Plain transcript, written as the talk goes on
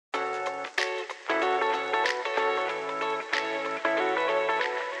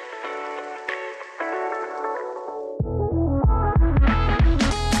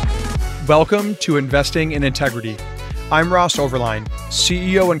Welcome to Investing in Integrity. I'm Ross Overline,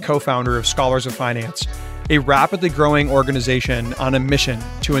 CEO and co-founder of Scholars of Finance, a rapidly growing organization on a mission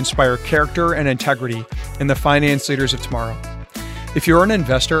to inspire character and integrity in the finance leaders of tomorrow. If you're an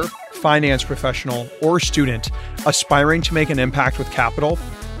investor, finance professional, or student aspiring to make an impact with capital,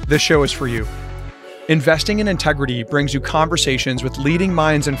 this show is for you. Investing in Integrity brings you conversations with leading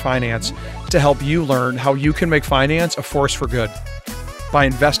minds in finance to help you learn how you can make finance a force for good by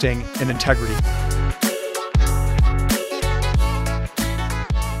investing in integrity.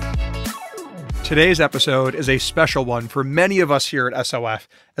 Today's episode is a special one for many of us here at SOF,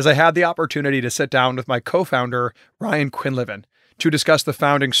 as I had the opportunity to sit down with my co-founder, Ryan Quinlivan, to discuss the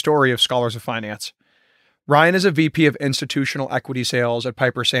founding story of Scholars of Finance. Ryan is a VP of Institutional Equity Sales at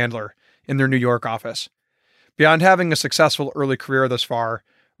Piper Sandler in their New York office. Beyond having a successful early career thus far,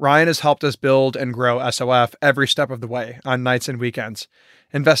 Ryan has helped us build and grow SOF every step of the way on nights and weekends,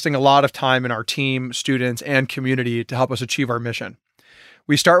 investing a lot of time in our team, students, and community to help us achieve our mission.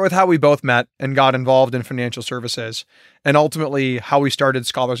 We start with how we both met and got involved in financial services, and ultimately how we started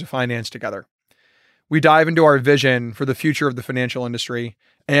Scholars of Finance together. We dive into our vision for the future of the financial industry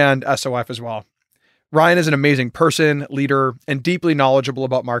and SOF as well. Ryan is an amazing person, leader, and deeply knowledgeable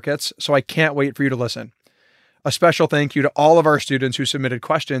about markets, so I can't wait for you to listen. A special thank you to all of our students who submitted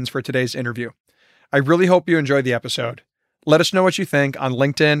questions for today's interview. I really hope you enjoyed the episode. Let us know what you think on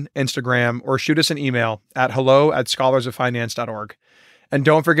LinkedIn, Instagram, or shoot us an email at hello@scholarsoffinance.org. And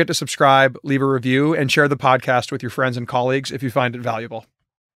don't forget to subscribe, leave a review, and share the podcast with your friends and colleagues if you find it valuable.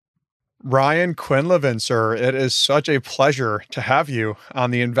 Ryan Quinlivan, sir, it is such a pleasure to have you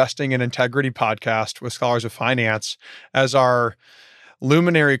on the Investing in Integrity podcast with Scholars of Finance as our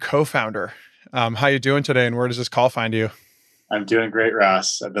luminary co-founder. How you doing today, and where does this call find you? I'm doing great,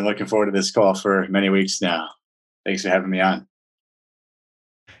 Ross. I've been looking forward to this call for many weeks now. Thanks for having me on.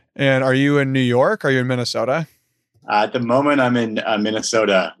 And are you in New York? Are you in Minnesota? At the moment, I'm in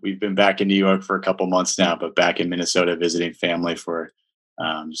Minnesota. We've been back in New York for a couple months now, but back in Minnesota visiting family for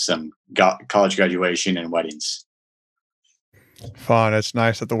some college graduation and weddings. Fun. It's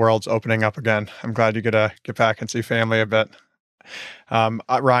nice that the world's opening up again. I'm glad you get to get back and see family a bit.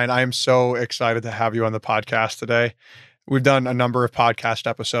 Ryan, I am so excited to have you on the podcast today. We've done a number of podcast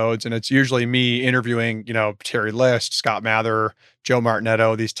episodes, and it's usually me interviewing, Terry List, Scott Mather, Joe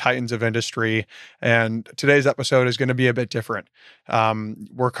Martinetto, these titans of industry. And today's episode is going to be a bit different.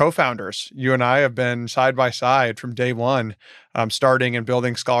 We're co-founders. You and I have been side by side from day one, starting and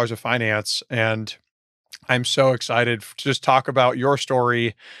building Scholars of Finance. And I'm so excited to just talk about your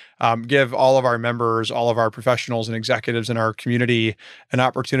story, give all of our members, all of our professionals and executives in our community an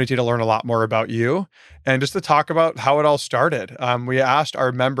opportunity to learn a lot more about you, and just to talk about how it all started. We asked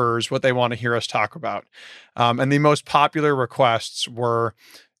our members what they want to hear us talk about. And the most popular requests were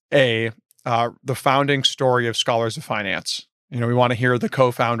the founding story of Scholars of Finance. We want to hear the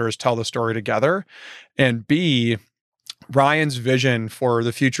co-founders tell the story together, and B, Ryan's vision for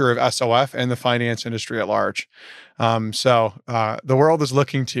the future of SOF and the finance industry at large. So the world is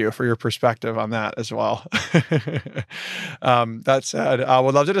looking to you for your perspective on that as well. That said, I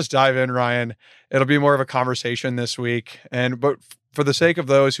would love to just dive in, Ryan. It'll be more of a conversation this week. But for the sake of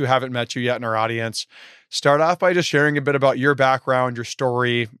those who haven't met you yet in our audience, start off by just sharing a bit about your background, your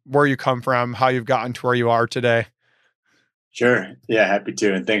story, where you come from, how you've gotten to where you are today. Sure. Yeah, happy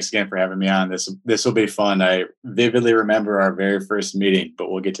to. And thanks again for having me on. This will be fun. I vividly remember our very first meeting, but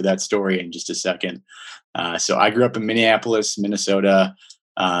we'll get to that story in just a second. So I grew up in Minneapolis, Minnesota,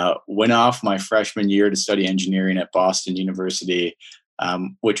 went off my freshman year to study engineering at Boston University,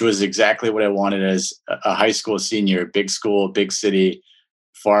 which was exactly what I wanted as a high school senior, big school, big city,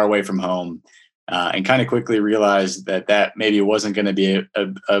 far away from home. And kind of quickly realized that maybe wasn't going to be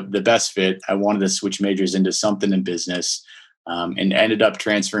the best fit. I wanted to switch majors into something in business. And ended up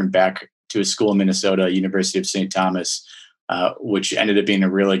transferring back to a school in Minnesota, University of St. Thomas, which ended up being a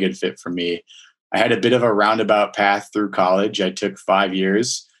really good fit for me. I had a bit of a roundabout path through college. I took 5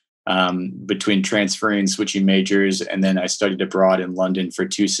 years between transferring, switching majors, and then I studied abroad in London for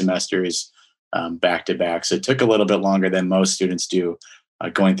 2 semesters back to back. So it took a little bit longer than most students do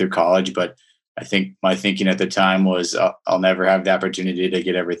going through college. But I think my thinking at the time was I'll never have the opportunity to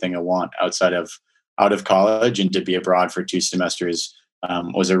get everything I want out of college, and to be abroad for 2 semesters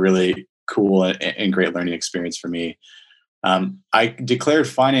was a really cool and great learning experience for me. I declared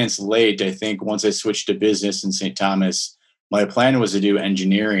finance late. I think once I switched to business in St. Thomas, my plan was to do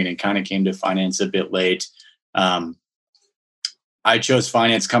engineering, and kind of came to finance a bit late. I chose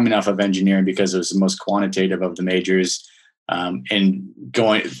finance coming off of engineering because it was the most quantitative of the majors. And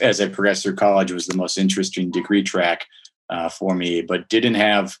going as I progressed through college was the most interesting degree track for me, but didn't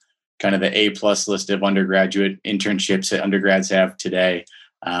have kind of the A+ list of undergraduate internships that undergrads have today.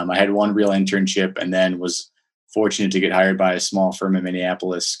 I had one real internship and then was fortunate to get hired by a small firm in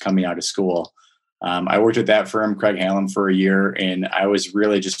Minneapolis coming out of school. I worked at that firm, Craig-Hallum, for a year, and I was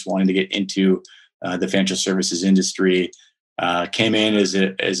really just wanting to get into the financial services industry. Came in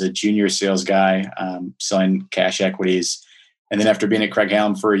as a junior sales guy, selling cash equities. And then after being at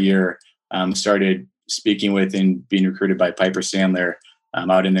Craig-Hallum for a year, started speaking with and being recruited by Piper Sandler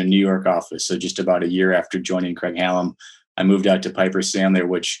out in their New York office. So just about a year after joining Craig-Hallum, I moved out to Piper Sandler,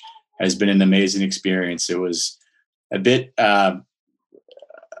 which has been an amazing experience. It was a bit,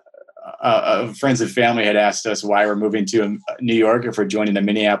 friends and family had asked us why we're moving to New York if we're joining a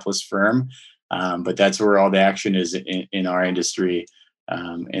Minneapolis firm. But that's where all the action is in our industry.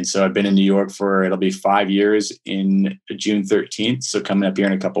 And so I've been in New York it'll be 5 years in June 13th. So coming up here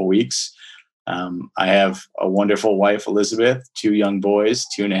in a couple of weeks. I have a wonderful wife, Elizabeth, 2 young boys,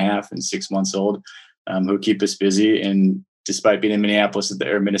 2.5 and 6 months old, who keep us busy. And despite being in Minneapolis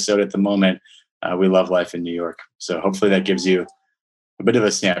or Minnesota at the moment, we love life in New York. So hopefully that gives you a bit of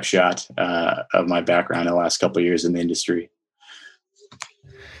a snapshot of my background in the last couple of years in the industry.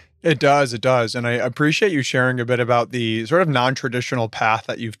 It does. And I appreciate you sharing a bit about the sort of non-traditional path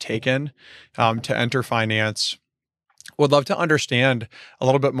that you've taken to enter finance. Would love to understand a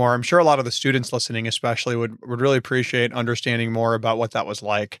little bit more. I'm sure a lot of the students listening especially would really appreciate understanding more about what that was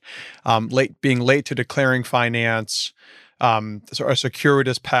like. Being late to declaring finance, sort of a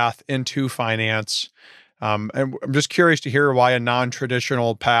circuitous path into finance. And I'm just curious to hear why a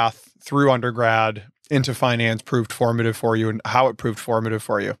non-traditional path through undergrad into finance proved formative for you and how it proved formative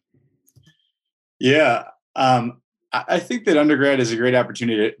for you. Yeah. I think that undergrad is a great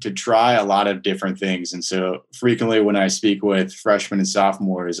opportunity to try a lot of different things. And so frequently when I speak with freshmen and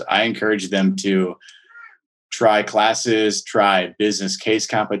sophomores, I encourage them to try classes, try business case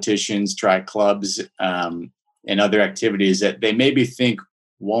competitions, try clubs, and other activities that they maybe think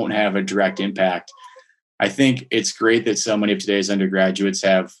won't have a direct impact. I think it's great that so many of today's undergraduates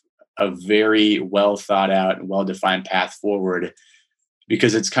have a very well thought out and well-defined path forward,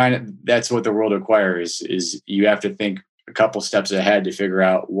 because that's what the world requires is you have to think a couple steps ahead to figure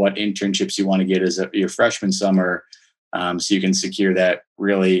out what internships you want to get as your freshman summer, so you can secure that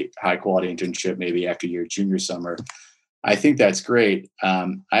really high quality internship maybe after your junior summer. I think that's great.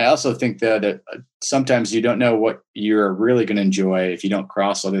 I also think that sometimes you don't know what you're really going to enjoy if you don't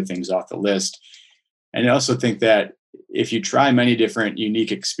cross other things off the list. And I also think that if you try many different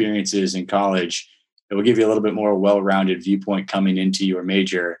unique experiences in college, it will give you a little bit more well-rounded viewpoint coming into your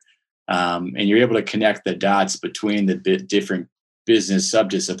major. And you're able to connect the dots between the different business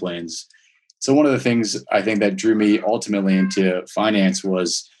subdisciplines. So one of the things I think that drew me ultimately into finance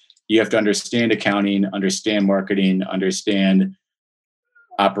was you have to understand accounting, understand marketing, understand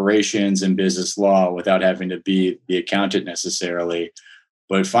operations and business law without having to be the accountant necessarily.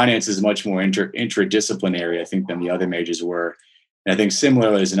 But finance is much more interdisciplinary, I think, than the other majors were. And I think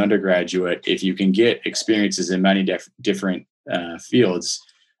similarly as an undergraduate, if you can get experiences in many different fields,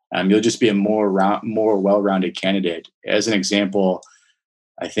 you'll just be a more well-rounded candidate. As an example,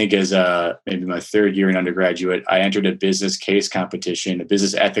 I think as maybe my third year in undergraduate, I entered a business case competition, a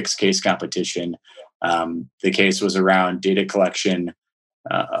business ethics case competition. The case was around data collection,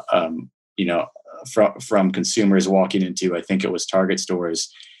 from consumers walking into, I think it was Target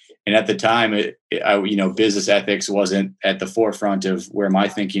stores. And at the time, business ethics wasn't at the forefront of where my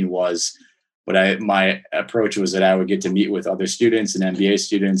thinking was. But my approach was that I would get to meet with other students and MBA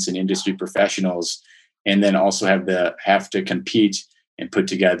students and industry professionals, and then also have to compete and put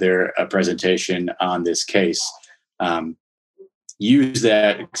together a presentation on this case. Use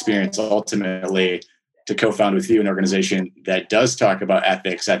that experience ultimately to co-found with you an organization that does talk about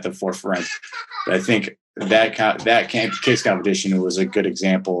ethics at the forefront. But I think that case competition was a good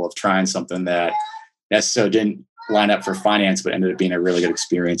example of trying something that necessarily didn't line up for finance, but ended up being a really good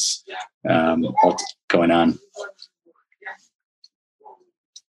experience going on.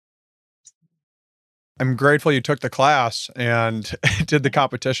 I'm grateful you took the class and did the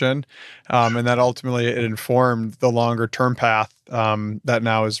competition, and that ultimately it informed the longer term path that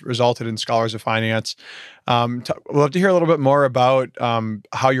now has resulted in Scholars of Finance. I'd love to hear a little bit more about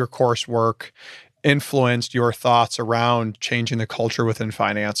how your coursework influenced your thoughts around changing the culture within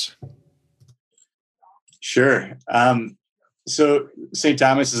finance. Sure. So St.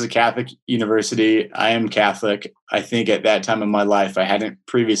 Thomas is a Catholic university. I am Catholic. I think at that time in my life, I hadn't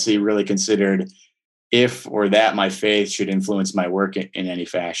previously really considered if or that my faith should influence my work in any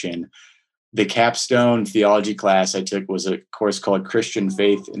fashion. The capstone theology class I took was a course called Christian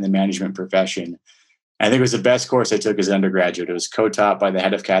Faith in the Management Profession. I think it was the best course I took as an undergraduate. It was co-taught by the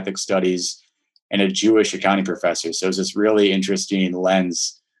head of Catholic Studies and a Jewish accounting professor. So it was this really interesting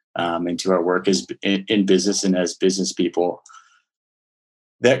lens into our work as in business and as business people.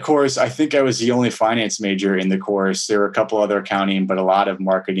 That course, I think I was the only finance major in the course. There were a couple other accounting, but a lot of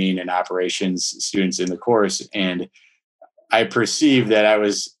marketing and operations students in the course. And I perceived that I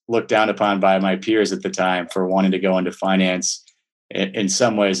was looked down upon by my peers at the time for wanting to go into finance in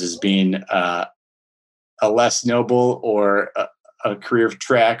some ways as being a less noble or a career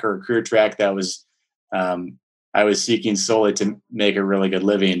track that was I was seeking solely to make a really good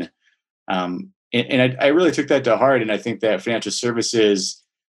living. And I really took that to heart. And I think that financial services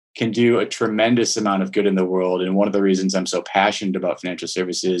can do a tremendous amount of good in the world. And one of the reasons I'm so passionate about financial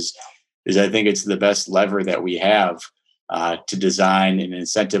services is I think it's the best lever that we have to design and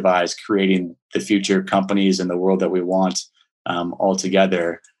incentivize creating the future companies and the world that we want all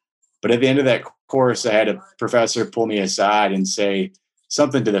together. But at the end of that course, I had a professor pull me aside and say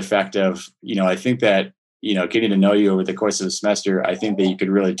something to the effect of, I think that, getting to know you over the course of the semester, I think that you could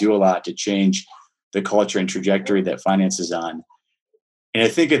really do a lot to change the culture and trajectory that finance is on. And I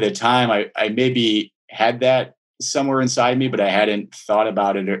think at the time I maybe had that somewhere inside me, but I hadn't thought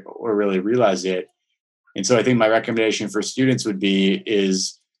about it or really realized it. And so I think my recommendation for students would be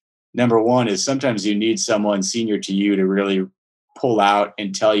is number one is sometimes you need someone senior to you to really pull out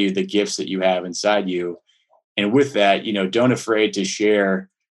and tell you the gifts that you have inside you. And with that, don't afraid to share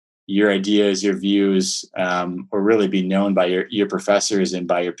your ideas, your views, or really be known by your professors and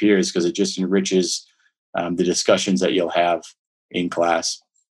by your peers, because it just enriches the discussions that you'll have in class.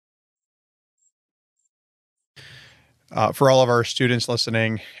 For all of our students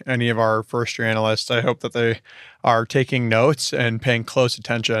listening, any of our first-year analysts, I hope that they are taking notes and paying close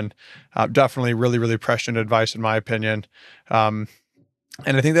attention. Definitely really, really prescient advice, in my opinion.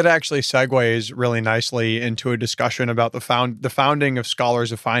 And I think that actually segues really nicely into a discussion about the founding of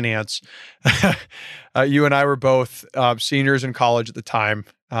Scholars of Finance. You and I were both seniors in college at the time,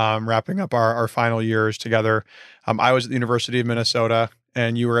 wrapping up our final years together. I was at the University of Minnesota,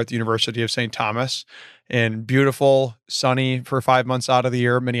 and you were at the University of St. Thomas in beautiful, sunny for 5 months out of the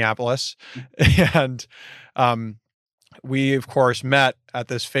year, Minneapolis. And we, of course, met at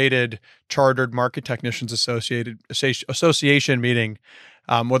this fated Chartered Market Technicians Association meeting.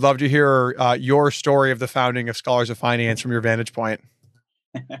 Would love to hear your story of the founding of Scholars of Finance from your vantage point.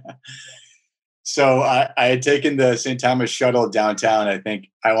 So I had taken the St. Thomas shuttle downtown.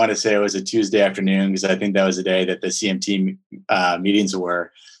 I want to say it was a Tuesday afternoon, because I think that was the day that the CMT meetings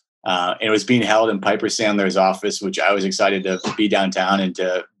were. And it was being held in Piper Sandler's office, which I was excited to be downtown and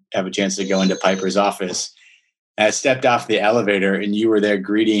to have a chance to go into Piper's office. And I stepped off the elevator, and you were there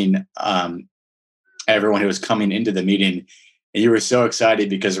greeting everyone who was coming into the meeting. And you were so excited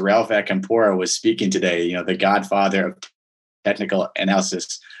because Ralph Acampora was speaking today, the godfather of technical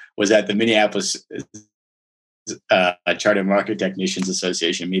analysis, was at the Minneapolis Chartered Market Technicians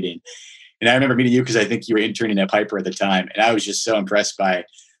Association meeting. And I remember meeting you because I think you were interning at Piper at the time. And I was just so impressed by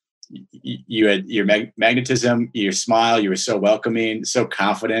you had your magnetism, your smile. You were so welcoming, so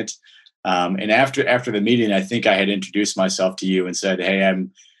confident. And after the meeting, I think I had introduced myself to you and said, "Hey,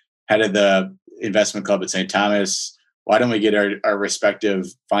 I'm head of the investment club at St. Thomas. Why don't we get our respective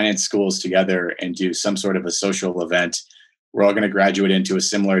finance schools together and do some sort of a social event? We're all going to graduate into a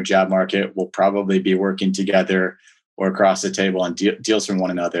similar job market. We'll probably be working together or across the table on deals from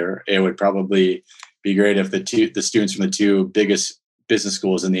one another. It would probably be great if the students from the two biggest business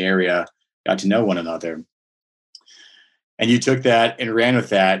schools in the area got to know one another." And you took that and ran with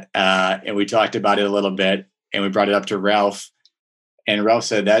that. And we talked about it a little bit, and we brought it up to Ralph. And Ralph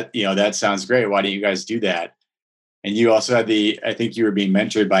said that sounds great. Why don't you guys do that? And you also had I think you were being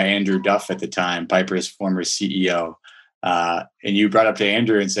mentored by Andrew Duff at the time, Piper's former CEO. And you brought up to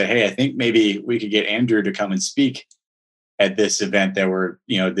Andrew and said, "Hey, I think maybe we could get Andrew to come and speak at this event that we're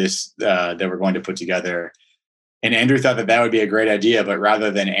going to put together." And Andrew thought that would be a great idea, but rather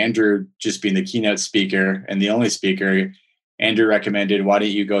than Andrew just being the keynote speaker and the only speaker, Andrew recommended, "Why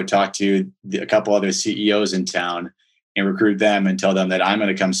don't you go talk to a couple other CEOs in town and recruit them and tell them that I'm going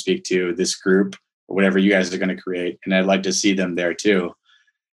to come speak to this group or whatever you guys are going to create, and I'd like to see them there too."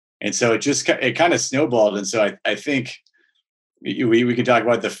 And so it kind of snowballed. And so I think we could talk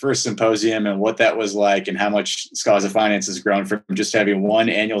about the first symposium and what that was like, and how much Scholars of Finance has grown from just having one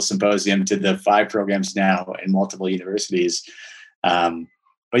annual symposium to the 5 programs now in multiple universities.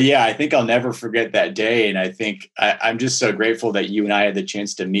 But yeah, I think I'll never forget that day. And I think I'm just so grateful that you and I had the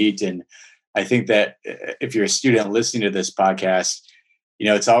chance to meet. And I think that if you're a student listening to this podcast,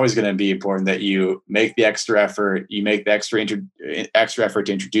 it's always going to be important that you make the extra effort, you make the extra effort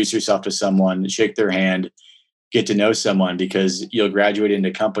to introduce yourself to someone, shake their hand, get to know someone, because you'll graduate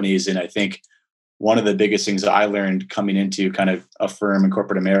into companies. And I think one of the biggest things that I learned coming into kind of a firm in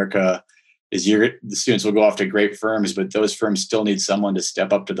corporate America is the students will go off to great firms, but those firms still need someone to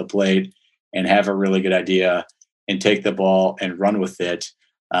step up to the plate and have a really good idea and take the ball and run with it.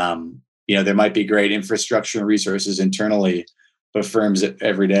 There might be great infrastructure and resources internally, but firms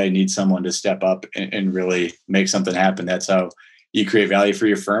every day need someone to step up and really make something happen. That's how you create value for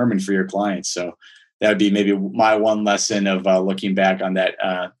your firm and for your clients. So that would be maybe my one lesson of looking back on that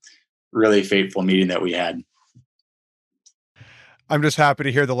really fateful meeting that we had. I'm just happy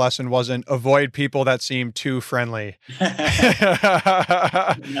to hear the lesson wasn't avoid people that seem too friendly. That's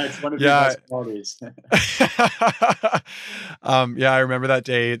one of your best qualities. I remember that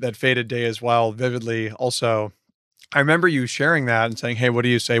day, that fated day as well, vividly. Also, I remember you sharing that and saying, "Hey, what do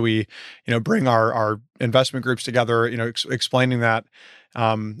you say we, bring our investment groups together?" Explaining that.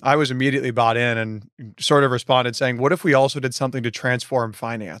 I was immediately bought in and sort of responded saying, "What if we also did something to transform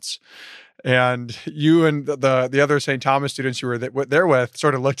finance?" And you and the other St. Thomas students you were there with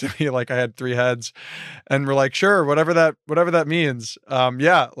sort of looked at me like I had three heads, and were like, "Sure, whatever that means.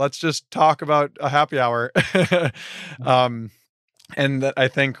 Let's just talk about a happy hour." And that I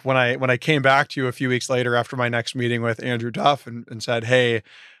think when I came back to you a few weeks later after my next meeting with Andrew Duff and said, "Hey,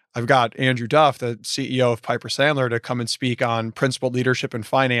 I've got Andrew Duff, the CEO of Piper Sandler, to come and speak on principled leadership in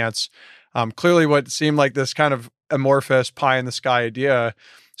finance." Clearly, what seemed like this kind of amorphous pie in the sky idea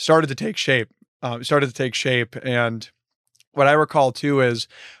started to take shape. And what I recall too is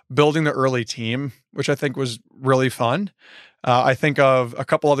building the early team, which I think was really fun. I think of a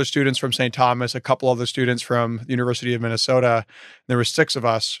couple other students from St. Thomas, a couple other students from the University of Minnesota. There were 6 of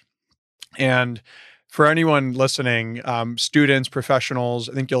us. And for anyone listening, students, professionals,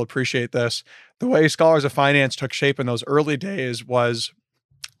 I think you'll appreciate this. The way Scholars of Finance took shape in those early days was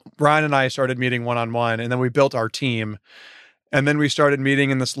Brian and I started meeting one-on-one, and then we built our team. And then we started meeting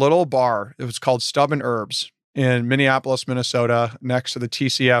in this little bar. It was called Stub and Herbs in Minneapolis, Minnesota, next to the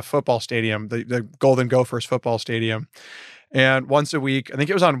TCF football stadium, the Golden Gophers football stadium. And once a week, I think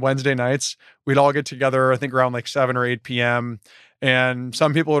it was on Wednesday nights, we'd all get together, I think around like 7 or 8 p.m. And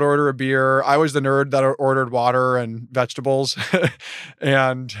some people would order a beer. I was the nerd that ordered water and vegetables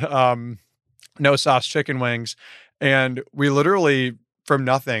and no sauce chicken wings. And we literally, from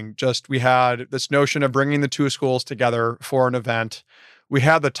nothing, we had this notion of bringing the 2 schools together for an event. We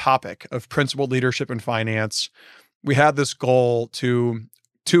had the topic of principled leadership in finance. We had this goal 2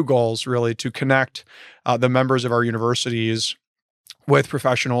 goals really, to connect the members of our universities with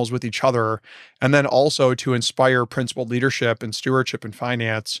professionals, with each other, and then also to inspire principled leadership and stewardship in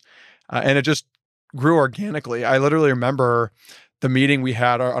finance. And it just grew organically. I literally remember the meeting we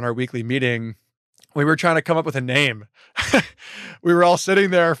had on our weekly meeting. We were trying to come up with a name. We were all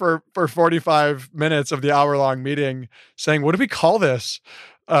sitting there for 45 minutes of the hour-long meeting saying, "What do we call this?"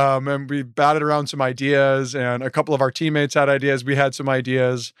 And we batted around some ideas, and a couple of our teammates had ideas. We had some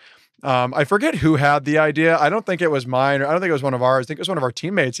ideas. I forget who had the idea. I don't think it was mine, or I don't think it was one of ours. I think it was one of our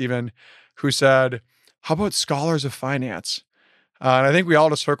teammates even who said, "How about Scholars of Finance?" And I think we all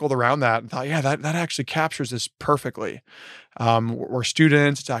just circled around that and thought, yeah, that actually captures this perfectly. We're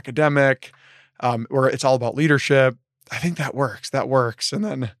students, it's academic, it's all about leadership. I think that works. And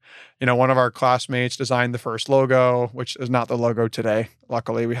then, one of our classmates designed the first logo, which is not the logo today.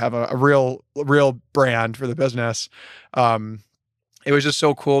 Luckily, we have a real brand for the business. It was just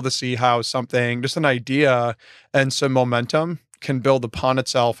so cool to see how something, just an idea and some momentum, can build upon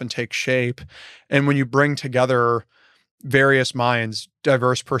itself and take shape. And when you bring together various minds,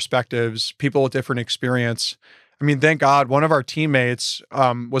 diverse perspectives, people with different experience. I mean, thank God one of our teammates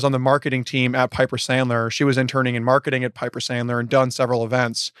was on the marketing team at Piper Sandler. She was interning in marketing at Piper Sandler and done several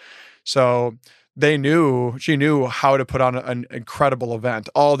events. So she knew how to put on an incredible event,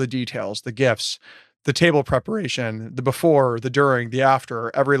 all the details, the gifts, the table preparation, the before, the during, the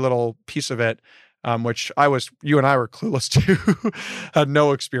after, every little piece of it, which you and I were clueless to, had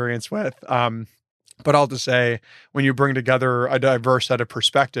no experience with. But I'll just say, when you bring together a diverse set of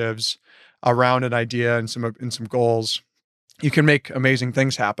perspectives around an idea and some goals, you can make amazing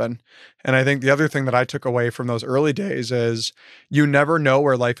things happen. And I think the other thing that I took away from those early days is you never know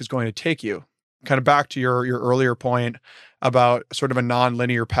where life is going to take you. Kind of back to your earlier point about sort of a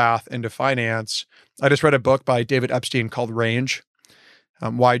non-linear path into finance. I just read a book by David Epstein called Range,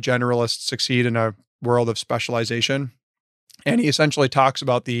 Why Generalists Succeed in a World of Specialization. And he essentially talks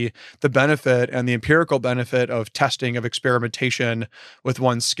about the benefit and the empirical benefit of testing, of experimentation with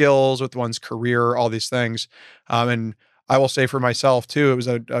one's skills, with one's career, all these things. And I will say for myself too, it was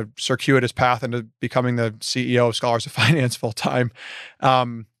a circuitous path into becoming the CEO of Scholars of Finance full time.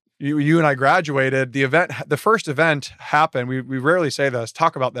 You and I graduated. The first event happened. We rarely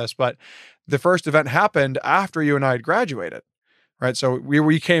talk about this, but the first event happened after you and I had graduated, right? So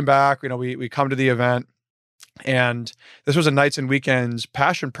we came back. We come to the event, and this was a nights and weekends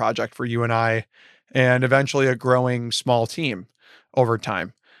passion project for you and I, and eventually a growing small team over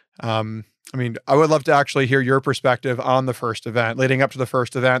time. I would love to actually hear your perspective on the first event, leading up to the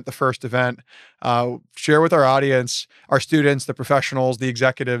first event. Share with our audience, our students, the professionals, the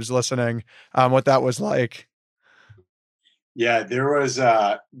executives listening, what that was like. Yeah, there was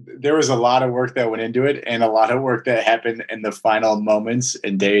a lot of work that went into it, and a lot of work that happened in the final moments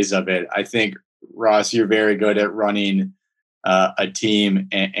and days of it. I think, Ross, you're very good at running a team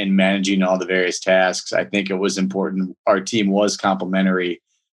and managing all the various tasks. I think it was important. Our team was complementary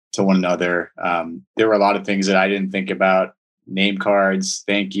to one another. There were a lot of things that I didn't think about: name cards,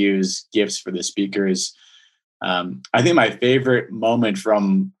 thank yous, gifts for the speakers. I think my favorite moment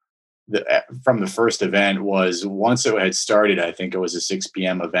from the first event was once it had started. I think it was a 6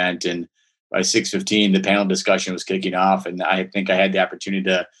 p.m. event, and by 6:15, the panel discussion was kicking off, and I think I had the opportunity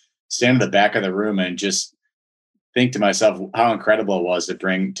to stand in the back of the room and just think to myself how incredible it was to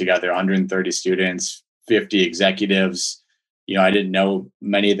bring together 130 students, 50 executives. I didn't know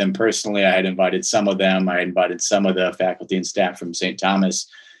many of them personally. I had invited some of them. I invited some of the faculty and staff from St. Thomas,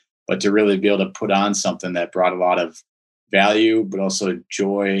 but to really be able to put on something that brought a lot of value, but also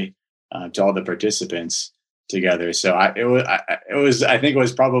joy to all the participants together. So I think it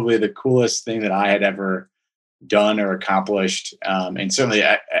was probably the coolest thing that I had ever done or accomplished. And certainly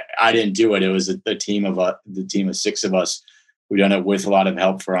I didn't do it. It was the team of 6 of us who done it with a lot of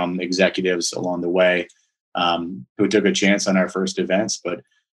help from executives along the way, who took a chance on our first events. But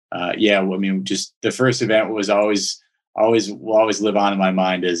just the first event was will always live on in my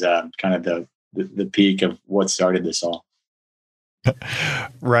mind as kind of the peak of what started this all.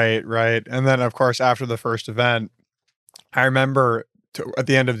 Right. And then, of course, after the first event, I remember at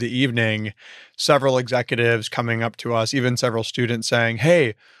the end of the evening, several executives coming up to us, even several students saying,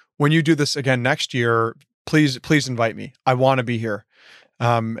 "Hey, when you do this again next year, please invite me. I want to be here."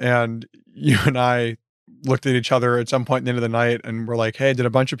 And you and I looked at each other at some point at the end of the night and we're like, "Hey, did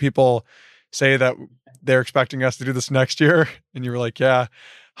a bunch of people say that they're expecting us to do this next year?" And you were like, "Yeah.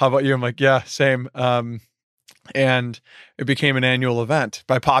 How about you?" I'm like, "Yeah, same." And it became an annual event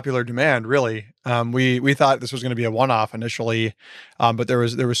by popular demand, really. We thought this was going to be a one-off initially, but there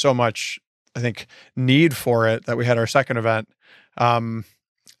was so much, I think, need for it that we had our second event.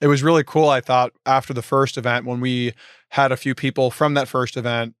 It was really cool, I thought, after the first event, when we had a few people from that first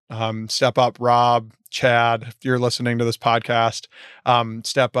event step up. Rob, Chad, if you're listening to this podcast,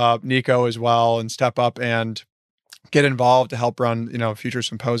 step up, Nico as well, and step up and get involved to help run, future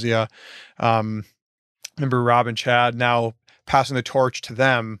symposia. Remember Rob and Chad now passing the torch to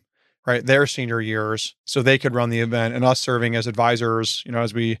them, right, their senior years, so they could run the event, and us serving as advisors,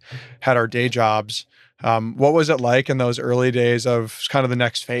 as we had our day jobs. What was it like in those early days of kind of the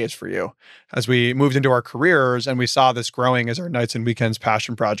next phase for you as we moved into our careers and we saw this growing as our nights and weekends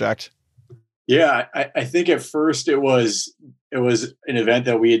passion project? Yeah, I think at first it was an event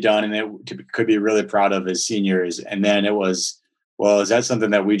that we had done and it could be really proud of as seniors. And then it was, well, is that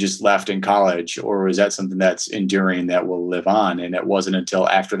something that we just left in college, or is that something that's enduring that will live on? And it wasn't until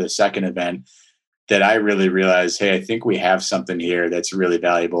after the second event that I really realized, hey, I think we have something here that's really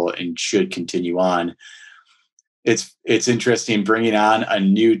valuable and should continue on. It's interesting bringing on a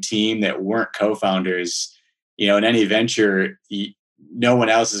new team that weren't co-founders. In any venture, no one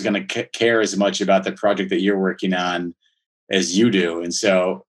else is going to care as much about the project that you're working on as you do. And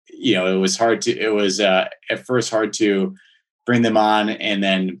so, it was at first hard to bring them on and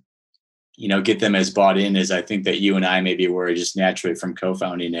then, get them as bought in as I think that you and I maybe were just naturally from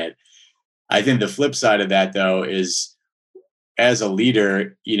co-founding it. I think the flip side of that, though, is as a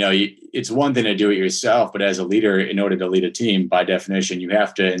leader, it's one thing to do it yourself, but as a leader, in order to lead a team, by definition, you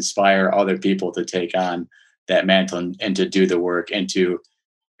have to inspire other people to take on that mantle and to do the work and to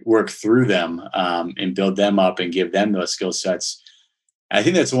work through them and build them up and give them those skill sets. I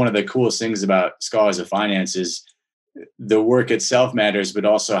think that's one of the coolest things about Scholars of Finance is the work itself matters, but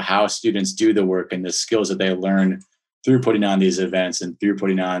also how students do the work and the skills that they learn through putting on these events and through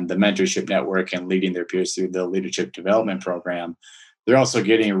putting on the mentorship network and leading their peers through the leadership development program. They're also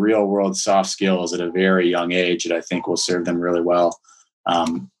getting real world soft skills at a very young age that I think will serve them really well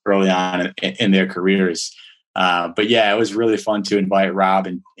early on in their careers. But yeah, it was really fun to invite Rob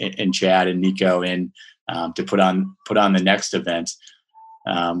and Chad and Nico in to put on the next event,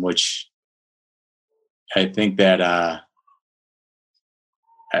 which I think that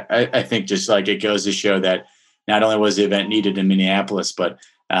I think just like it goes to show that not only was the event needed in Minneapolis, but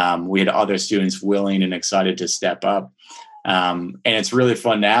we had other students willing and excited to step up. And it's really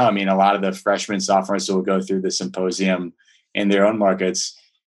fun now. I mean, a lot of the freshmen, sophomores who will go through the symposium in their own markets,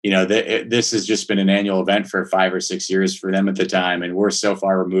 this has just been an annual event for 5 or 6 years for them at the time. And we're so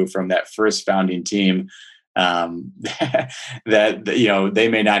far removed from that first founding team that they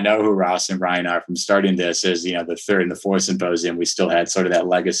may not know who Ross and Ryan are from starting this as, the third and the fourth symposium. We still had sort of that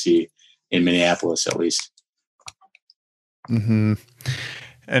legacy in Minneapolis, at least. Mm-hmm.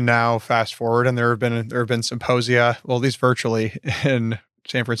 And now fast forward, and there have been symposia, well, at least virtually, in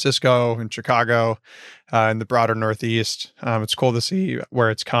San Francisco and Chicago, and the broader Northeast. It's cool to see where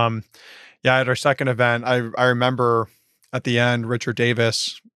it's come. Yeah, at our second event, I remember at the end, Richard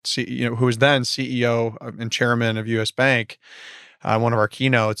Davis, who was then CEO and chairman of U.S. Bank, one of our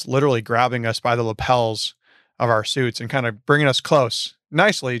keynotes, literally grabbing us by the lapels of our suits and kind of bringing us close,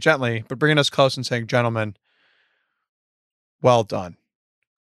 nicely, gently, but bringing us close and saying, "Gentlemen, well done.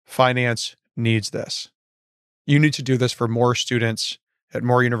 Finance needs this. You need to do this for more students at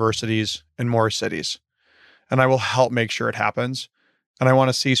more universities and more cities. And I will help make sure it happens. And I want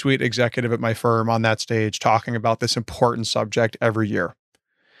a C-suite executive at my firm on that stage talking about this important subject every year.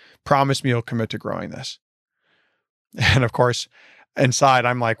 Promise me you'll commit to growing this." And of course, inside,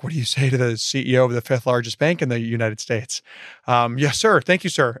 I'm like, "What do you say to the CEO of the fifth largest bank in the United States?" "Yes, sir. Thank you,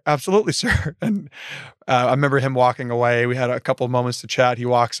 sir. Absolutely, sir." And I remember him walking away. We had a couple of moments to chat. He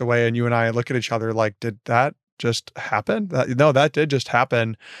walks away and you and I look at each other like, did that just happen? No, that did just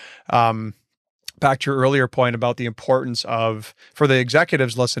happen. Back to your earlier point about the importance of, for the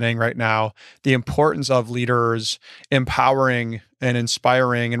executives listening right now, the importance of leaders empowering and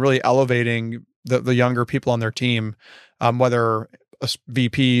inspiring and really elevating the younger people on their team, whether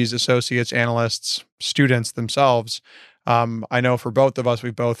VPs, associates, analysts, students themselves. I know for both of us,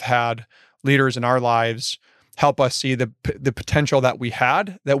 we've both had leaders in our lives help us see the potential that we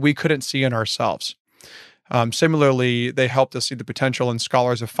had that we couldn't see in ourselves. Similarly, they helped us see the potential in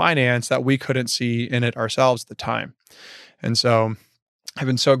Scholars of Finance that we couldn't see in it ourselves at the time. And so I've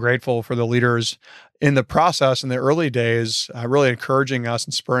been so grateful for the leaders in the process in the early days, really encouraging us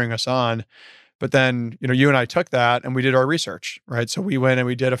and spurring us on. But then, you and I took that and we did our research, right? So we went and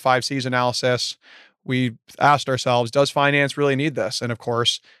we did a 5 C's analysis. We asked ourselves, does finance really need this? And of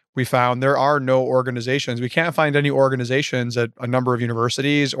course, we found there are no organizations. We can't find any organizations at a number of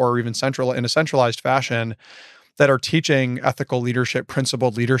universities or even in a centralized fashion that are teaching ethical leadership,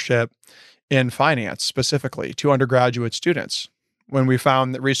 principled leadership in finance specifically to undergraduate students. When we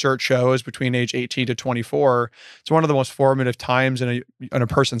found that research shows between age 18 to 24, it's one of the most formative times in a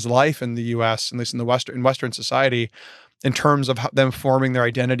person's life in the U.S., at least in Western society, in terms of them forming their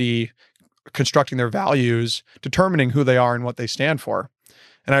identity, constructing their values, determining who they are and what they stand for.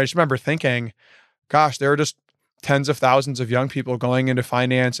 And I just remember thinking, gosh, there are just tens of thousands of young people going into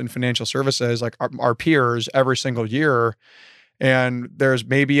finance and financial services, like our peers, every single year. And there's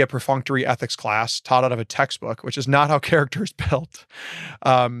maybe a perfunctory ethics class taught out of a textbook, which is not how character is built.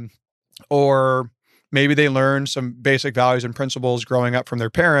 Or maybe they learn some basic values and principles growing up from their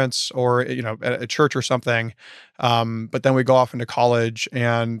parents or, at a church or something. But then we go off into college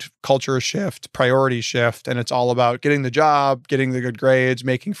and cultures shift, priorities shift, and it's all about getting the job, getting the good grades,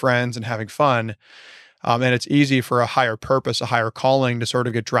 making friends, and having fun. And it's easy for a higher purpose, a higher calling to sort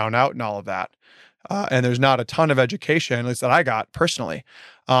of get drowned out in all of that. And there's not a ton of education, at least that I got personally,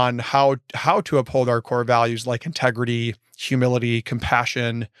 on how to uphold our core values like integrity, humility,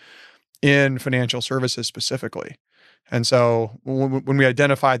 compassion in financial services specifically. And so when we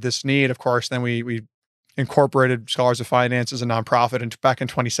identified this need, of course, then we incorporated Scholars of Finance as a nonprofit back in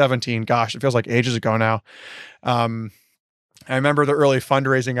 2017. Gosh, it feels like ages ago now. I remember the early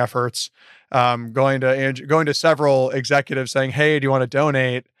fundraising efforts, going to several executives saying, "Hey, do you want to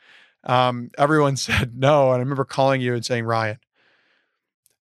donate?" Everyone said no. And I remember calling you and saying, "Ryan,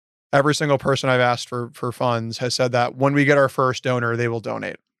 every single person I've asked for funds has said that when we get our first donor, they will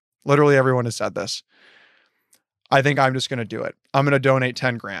donate." Literally everyone has said this. I think I'm just going to do it. I'm going to donate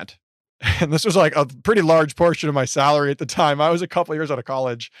 10 grand. And this was like a pretty large portion of my salary at the time. I was a couple of years out of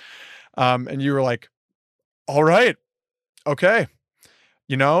college. And you were like, "All right, okay.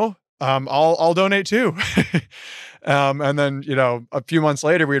 I'll donate too." And then, a few months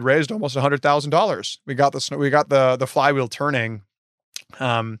later, we had raised almost $100,000. We got the flywheel turning,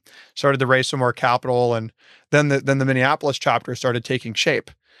 started to raise some more capital. And then the Minneapolis chapter started taking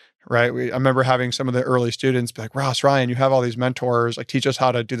shape, right? I remember having some of the early students be like, "Ross, Ryan, you have all these mentors, like teach us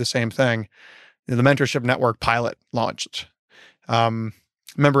how to do the same thing." The mentorship network pilot launched.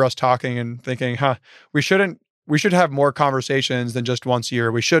 Remember us talking and thinking, we shouldn't we should have more conversations than just once a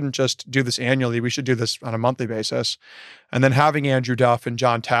year. We shouldn't just do this annually. We should do this on a monthly basis. And then having Andrew Duff and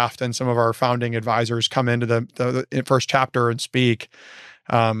John Taft and some of our founding advisors come into the first chapter and speak.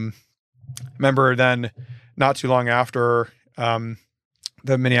 Remember then not too long after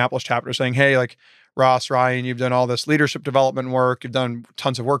the Minneapolis chapter saying, hey, like Ross, Ryan, you've done all this leadership development work. You've done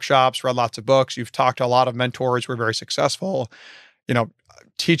tons of workshops, read lots of books. You've talked to a lot of mentors who are very successful.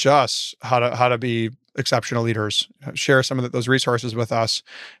 Teach us how to be exceptional leaders. Share some of those resources with us.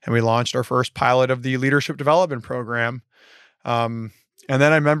 And we launched our first pilot of the leadership development program. And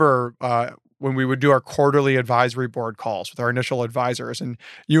then I remember when we would do our quarterly advisory board calls with our initial advisors, and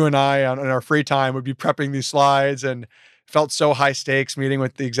you and I in our free time would be prepping these slides, and felt so high stakes meeting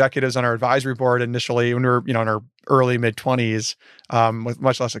with the executives on our advisory board initially when we were, in our early mid-20s with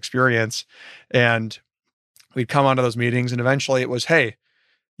much less experience. And we'd come onto those meetings, and eventually it was, hey,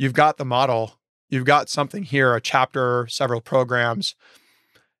 you've got the model, you've got something here, a chapter, several programs.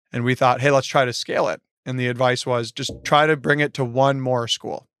 And we thought, hey, let's try to scale it. And the advice was just try to bring it to one more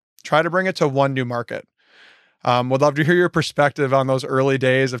school. Try to bring it to one new market. Would love to hear your perspective on those early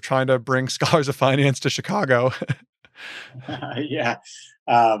days of trying to bring Scholars of Finance to Chicago. Yeah.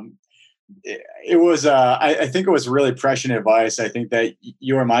 It was, I think it was really prescient advice. I think that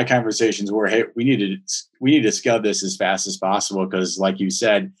your and my conversations were, hey, we need to scale this as fast as possible. Cause like you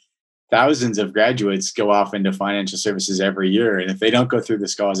said, thousands of graduates go off into financial services every year. And if they don't go through the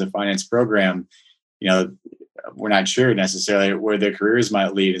Scholars of Finance program, we're not sure necessarily where their careers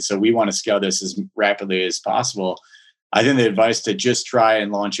might lead. And so we want to scale this as rapidly as possible. I think the advice to just try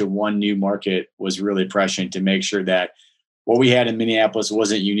and launch in one new market was really prescient to make sure that what we had in Minneapolis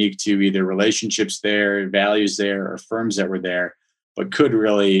wasn't unique to either relationships there, values there, or firms that were there, but could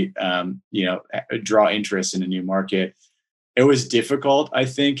really, draw interest in a new market. It was difficult, I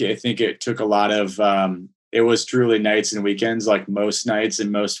think. I think it took a lot of, it was truly nights and weekends, like most nights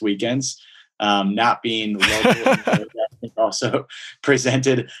and most weekends. Not being local also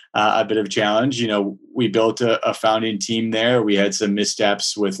presented a bit of a challenge. We built a founding team there. We had some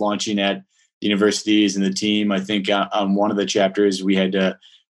missteps with launching at universities and the team. I think on one of the chapters, we had to,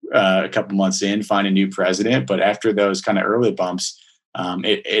 a couple months in, find a new president. But after those kind of early bumps,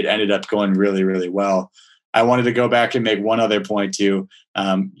 it ended up going really, really well. I wanted to go back and make one other point to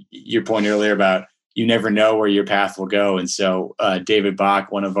your point earlier about you never know where your path will go. And so David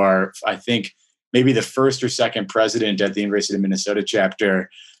Bach, one of our, I think maybe the first or second president at the University of Minnesota chapter,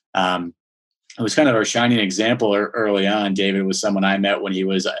 it was kind of our shining example early on. David was someone I met when he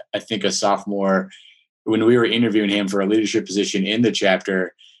was, I think, a sophomore, when we were interviewing him for a leadership position in the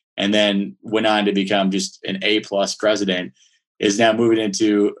chapter, and then went on to become just an A-plus president, is now moving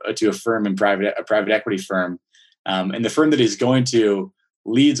into a firm in a private equity firm. And the firm that he's going to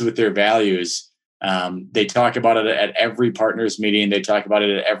leads with their values. They talk about it at every partners meeting. They talk about it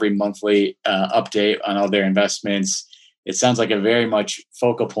at every monthly update on all their investments. It sounds like a very much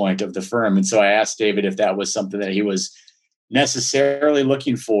focal point of the firm. And so I asked David if that was something that he was necessarily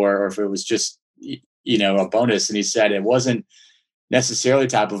looking for, or if it was just, a bonus. And he said it wasn't necessarily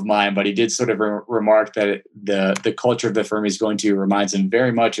top of mind, but he did sort of remark that the culture of the firm he's going to reminds him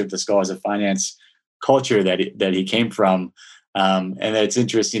very much of the Scholars of Finance culture that he came from. And that it's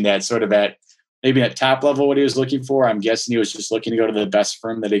interesting that sort of maybe at top level, what he was looking for, I'm guessing he was just looking to go to the best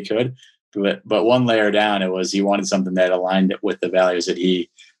firm that he could. But one layer down, it was he wanted something that aligned with the values that he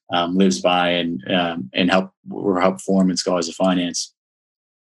lives by and help form in Scholars of Finance.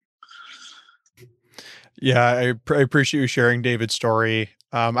 Yeah, I appreciate you sharing David's story.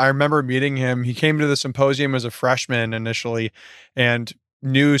 I remember meeting him. He came to the symposium as a freshman initially, and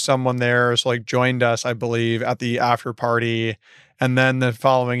knew someone there, so joined us, I believe, at the after party, and then the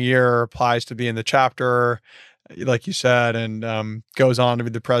following year applies to be in the chapter, like you said, and goes on to be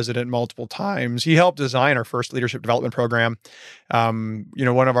the president multiple times. He helped design our first leadership development program. One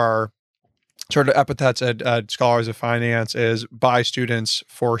of our sort of epithets at Scholars of Finance is by students,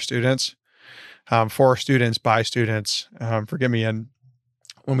 for students. For students, by students. Forgive me. And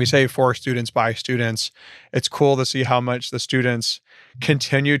when we say for students, by students, it's cool to see how much the students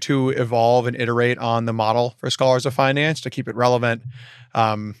continue to evolve and iterate on the model for Scholars of Finance to keep it relevant,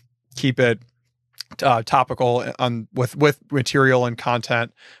 keep it topical with material and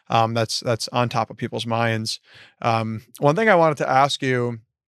content that's on top of people's minds. One thing I wanted to ask you,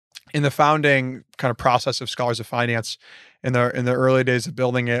 in the founding kind of process of Scholars of Finance, in the early days of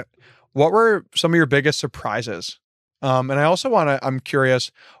building it, what were some of your biggest surprises? And I also I'm curious,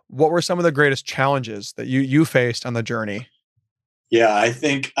 what were some of the greatest challenges that you faced on the journey? Yeah, I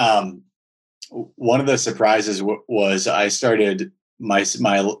think one of the surprises was I started my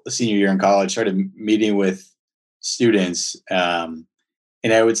senior year in college, started meeting with students.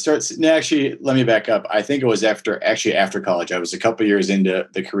 And I would start. No, actually, let me back up. I think it was after college. I was a couple years into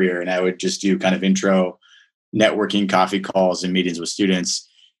the career, and I would just do kind of intro networking, coffee calls, and meetings with students.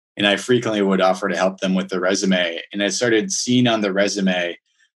 And I frequently would offer to help them with their resume. And I started seeing on the resume,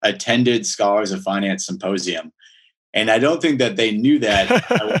 attended Scholars of Finance Symposium. And I don't think that they knew that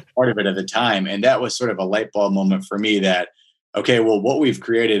I was part of it at the time. And that was sort of a light bulb moment for me that, okay, well, what we've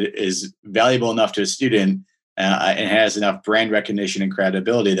created is valuable enough to a student and has enough brand recognition and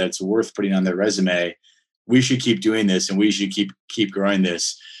credibility that it's worth putting on their resume. We should keep doing this, and we should keep growing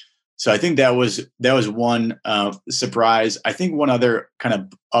this. So I think that was one surprise. I think one other kind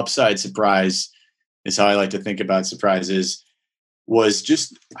of upside surprise is how I like to think about surprises was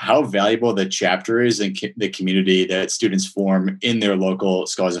just how valuable the chapter is and the community that students form in their local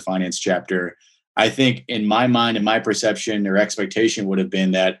Scholars of Finance chapter. I think in my mind and my perception or expectation would have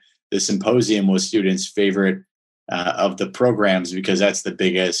been that the symposium was students' favorite of the programs because that's the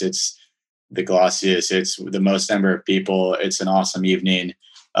biggest, it's the glossiest, it's the most number of people. It's an awesome evening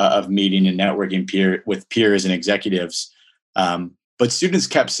of meeting and networking with peers and executives. But students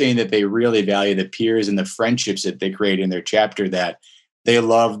kept saying that they really value the peers and the friendships that they create in their chapter, that they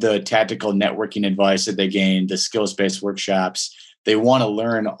love the tactical networking advice that they gain, the skills-based workshops. They want to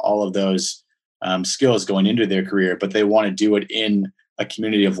learn all of those skills going into their career, but they want to do it in a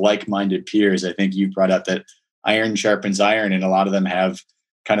community of like-minded peers. I think you brought up that iron sharpens iron, and a lot of them have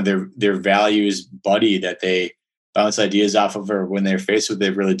kind of their values buddy that they bounce ideas off of, or when they're faced with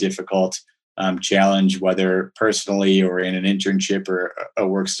a really difficult challenge, whether personally or in an internship or a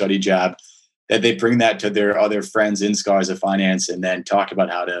work study job, that they bring that to their other friends in Scholars of Finance and then talk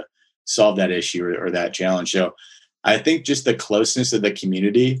about how to solve that issue or that challenge. So I think just the closeness of the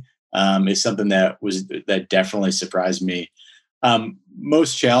community is something that definitely surprised me.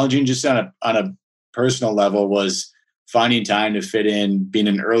 Most challenging, just on a personal level, was finding time to fit in, being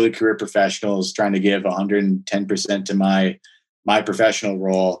an early career professional, trying to give 110% to my professional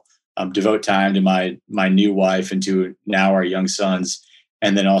role, devote time to my new wife and to now our young sons,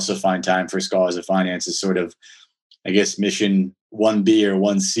 and then also find time for Scholars of Finance is sort of, I guess, mission 1B or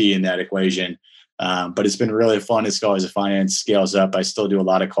 1C in that equation. But it's been really fun as Scholars of Finance scales up. I still do a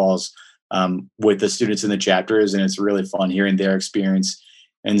lot of calls with the students in the chapters, and it's really fun hearing their experience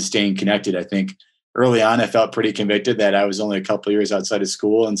and staying connected. I think early on, I felt pretty convicted that I was only a couple of years outside of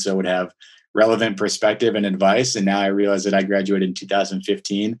school, and so would have relevant perspective and advice. And now I realize that I graduated in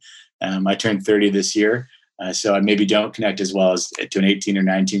 2015. I turned 30 this year, so I maybe don't connect as well as to an 18 or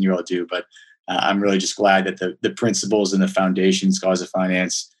 19-year-old do. But I'm really just glad that the principles and the foundation Scholars of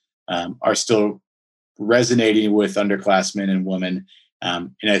Finance are still resonating with underclassmen and women,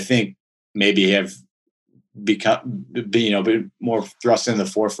 and I think maybe have been more thrust in the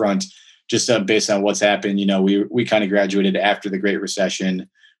forefront just based on what's happened. We kind of graduated after the Great Recession,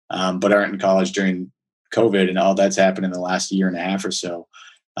 but aren't in college during COVID, and all that's happened in the last year and a half or so.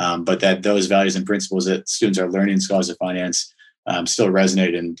 But that those values and principles that students are learning in Scholars of Finance still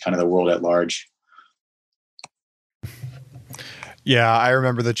resonate in kind of the world at large. Yeah, I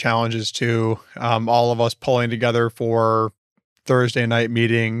remember the challenges too. All of us pulling together for Thursday night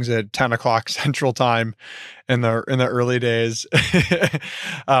meetings at 10 o'clock Central Time in the early days.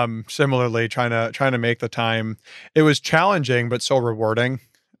 Similarly, trying to make the time. It was challenging, but so rewarding,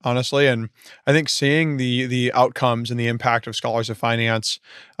 honestly. And I think seeing the outcomes and the impact of Scholars of Finance,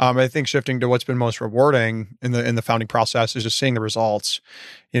 I think shifting to what's been most rewarding in the founding process is just seeing the results.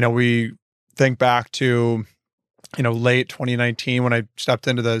 We think back to late 2019 when I stepped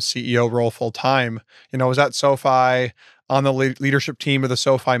into the CEO role full time. I was at SoFi on the leadership team of the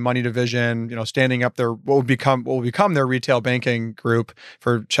SoFi Money division, standing up their what will become their retail banking group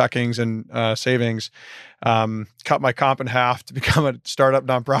for checkings and savings. Cut my comp in half to become a startup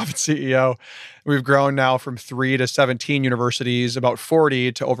nonprofit CEO. We've grown now from 3 to 17 universities, about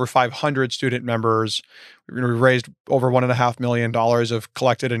 40 to over 500 student members. We've raised over $1.5 million of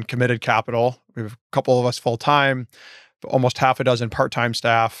collected and committed capital. We have a couple of us full-time, almost half a dozen part-time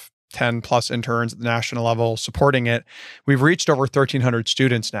staff, 10 plus interns at the national level supporting it. We've reached over 1,300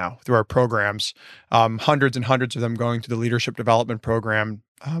 students now through our programs, hundreds and hundreds of them going through the leadership development program,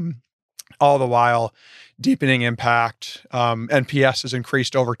 all the while deepening impact. NPS has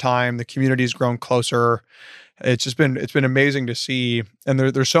increased over time. The community's grown closer. It's been amazing to see. And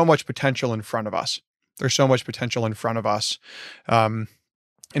there's so much potential in front of us.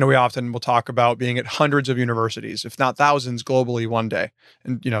 We often will talk about being at hundreds of universities, if not thousands globally one day,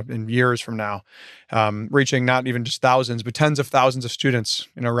 and in years from now, reaching not even just thousands, but tens of thousands of students,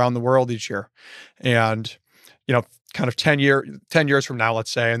 around the world each year. And, kind of 10 years from now,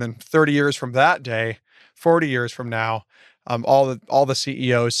 let's say, and then 30 years from that day, 40 years from now, all the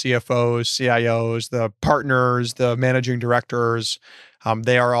CEOs, CFOs, CIOs, the partners, the managing directors,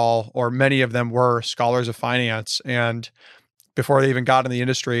 they are all, or many of them were scholars of finance. And before they even got in the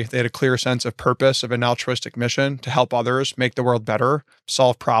industry, they had a clear sense of purpose, of an altruistic mission to help others, make the world better,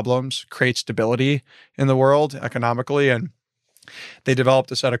 solve problems, create stability in the world economically. And they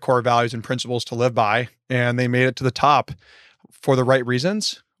developed a set of core values and principles to live by, and they made it to the top for the right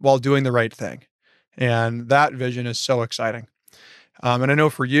reasons while doing the right thing. And that vision is so exciting. And I know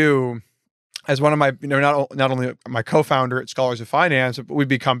for you, as one of my, not only my co-founder at Scholars of Finance, but we've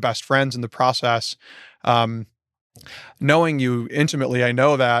become best friends in the process. Knowing you intimately, I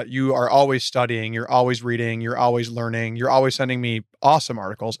know that you are always studying, you're always reading, you're always learning, you're always sending me awesome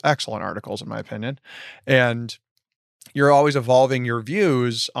articles, excellent articles, in my opinion. And you're always evolving your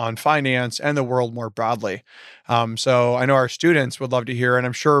views on finance and the world more broadly. So I know our students would love to hear, and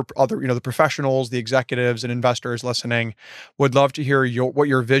I'm sure other, the professionals, the executives and investors listening would love to hear what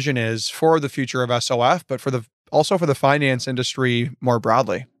your vision is for the future of SOF, but also for the finance industry more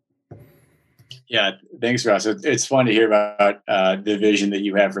broadly. Yeah, thanks, Ross. It's fun to hear about the vision that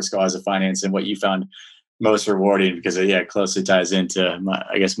you have for Scholars of Finance and what you found most rewarding, because it closely ties into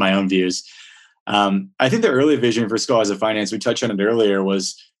my own views. I think the early vision for Scholars of Finance, we touched on it earlier,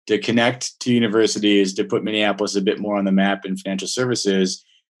 was to connect to universities, to put Minneapolis a bit more on the map in financial services,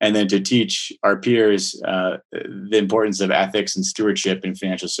 and then to teach our peers the importance of ethics and stewardship in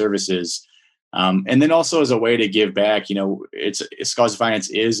financial services. And then also as a way to give back. Scholars of Finance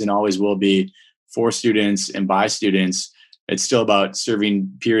is and always will be for students and by students. It's still about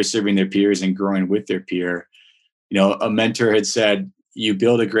serving their peers and growing with their peer. A mentor had said, you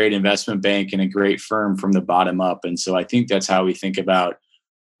build a great investment bank and a great firm from the bottom up. And so I think that's how we think about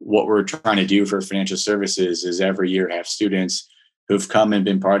what we're trying to do for financial services, is every year have students who've come and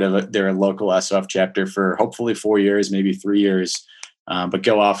been part of their local SOF chapter for hopefully 4 years, maybe 3 years, but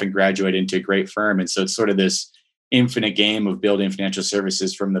go off and graduate into a great firm. And so it's sort of this infinite game of building financial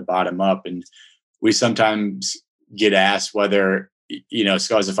services from the bottom up. And we sometimes get asked whether,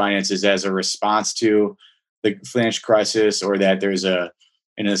 Scholars of Finance is as a response to the financial crisis, or that there's an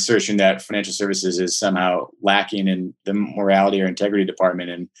assertion that financial services is somehow lacking in the morality or integrity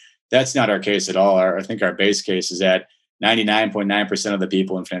department. And that's not our case at all. I think our base case is that 99.9% of the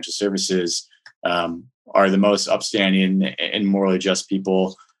people in financial services are the most upstanding and morally just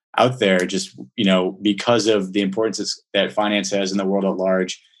people out there, just, because of the importance that finance has in the world at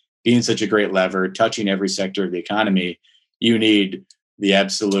large, being such a great lever, touching every sector of the economy. You need the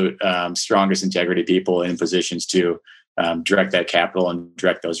absolute strongest integrity people in positions to direct that capital and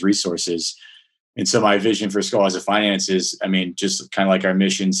direct those resources. And so my vision for Scholars of Finance is, just kind of like our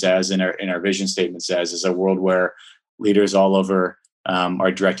mission says and our vision statement says, is a world where leaders all over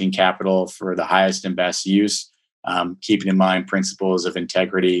are directing capital for the highest and best use, keeping in mind principles of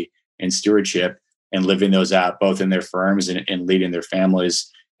integrity and stewardship, and living those out both in their firms and leading their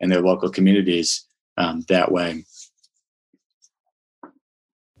families and their local communities that way.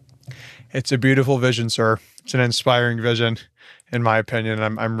 It's a beautiful vision, sir. It's an inspiring vision, in my opinion.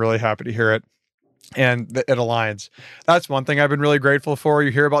 I'm really happy to hear it. And it aligns. That's one thing I've been really grateful for.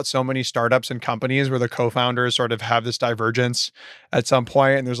 You hear about so many startups and companies where the co-founders sort of have this divergence at some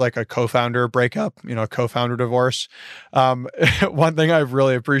point, and there's like a co-founder breakup, co-founder divorce. One thing I've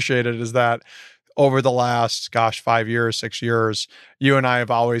really appreciated is that over the last, 5 years, 6 years, you and I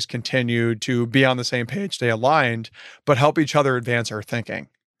have always continued to be on the same page, stay aligned, but help each other advance our thinking.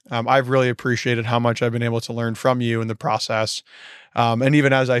 I've really appreciated how much I've been able to learn from you in the process. And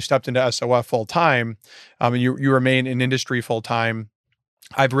even as I stepped into SOF full time, and you remain in industry full time,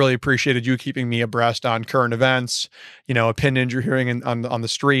 I've really appreciated you keeping me abreast on current events, opinions you're hearing on the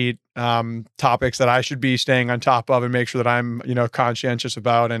street, topics that I should be staying on top of and make sure that I'm, conscientious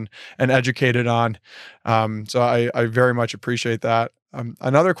about and educated on. So I very much appreciate that.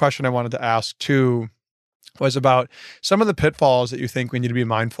 Another question I wanted to ask too was about some of the pitfalls that you think we need to be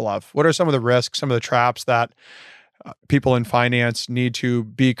mindful of. What are some of the risks, some of the traps that people in finance need to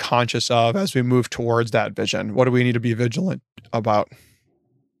be conscious of as we move towards that vision? What do we need to be vigilant about?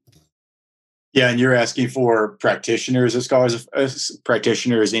 Yeah, and you're asking for practitioners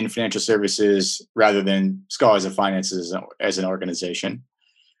practitioners in financial services rather than Scholars of Finance as an organization.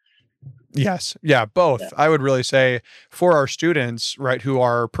 Yes. Yeah, both. Yeah. I would really say for our students, right, who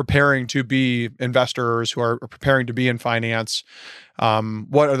are preparing to be investors, who are preparing to be in finance,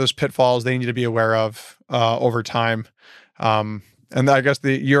 what are those pitfalls they need to be aware of over time? And I guess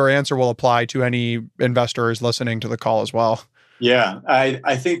your answer will apply to any investors listening to the call as well. Yeah,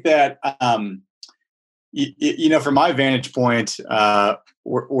 I think that, from my vantage point,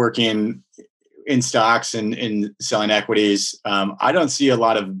 working in stocks and in selling equities, I don't see a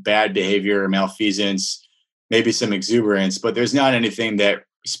lot of bad behavior or malfeasance, maybe some exuberance, but there's not anything that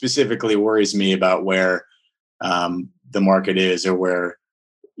specifically worries me about where the market is or where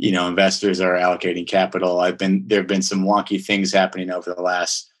investors are allocating capital. There have been some wonky things happening over the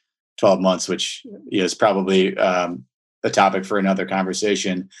last 12 months, which is probably a topic for another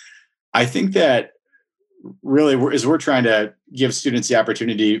conversation. I think that really, as we're trying to give students the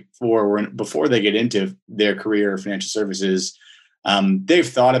opportunity before they get into their career in financial services, they've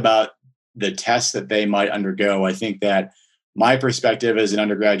thought about the tests that they might undergo. I think that my perspective as an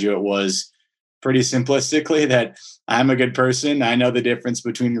undergraduate was pretty simplistically that I'm a good person. I know the difference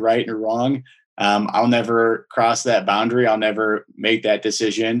between right and wrong. I'll never cross that boundary. I'll never make that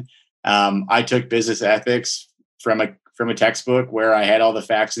decision. I took business ethics from a textbook where I had all the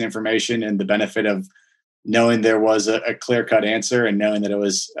facts and information and the benefit of knowing there was a clear-cut answer and knowing that it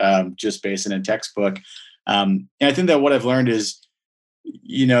was just based in a textbook. And I think that what I've learned is,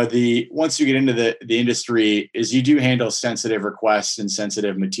 once you get into the industry, is you do handle sensitive requests and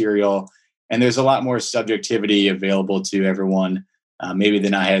sensitive material, and there's a lot more subjectivity available to everyone, maybe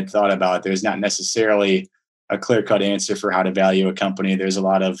than I had thought about. There's not necessarily a clear-cut answer for how to value a company. There's a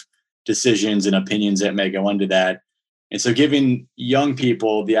lot of decisions and opinions that may go into that. And so giving young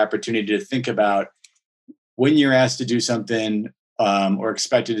people the opportunity to think about when you're asked to do something or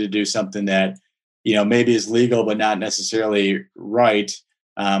expected to do something that, maybe is legal, but not necessarily right.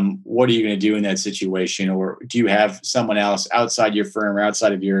 What are you going to do in that situation? Or do you have someone else outside your firm or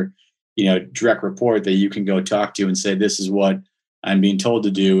outside of your, direct report that you can go talk to and say, this is what I'm being told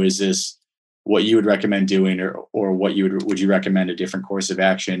to do. Is this what you would recommend doing, or what would you recommend a different course of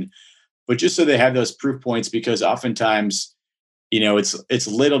action? But just so they have those proof points, because oftentimes, it's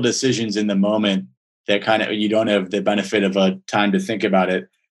little decisions in the moment that kind of, you don't have the benefit of a time to think about it,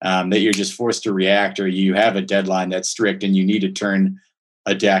 that you're just forced to react, or you have a deadline that's strict and you need to turn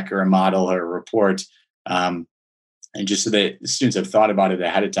a deck or a model or a report. And just so that students have thought about it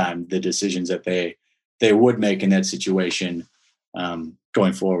ahead of time, the decisions that they would make in that situation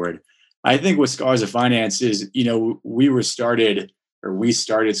going forward. I think with Scholars of Finance is, we started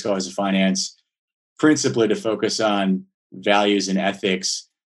Scholars of Finance principally to focus on values and ethics.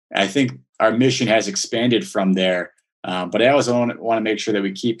 I think our mission has expanded from there, but I always want to make sure that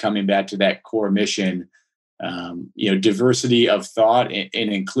we keep coming back to that core mission. Diversity of thought and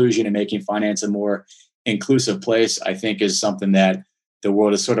inclusion, and making finance a more inclusive place, I think, is something that the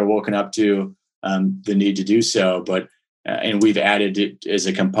world has sort of woken up to the need to do so. But and we've added it as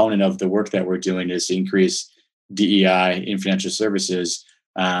a component of the work that we're doing, is to increase DEI in financial services,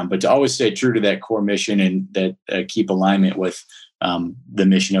 but to always stay true to that core mission and that keep alignment with the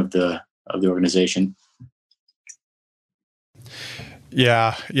mission of the organization.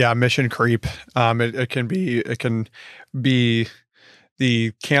 Yeah. Mission creep. It can be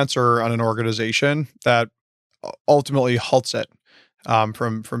the cancer on an organization that ultimately halts it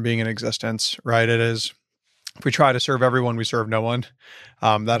from being in existence. Right? It is. If we try to serve everyone, we serve no one.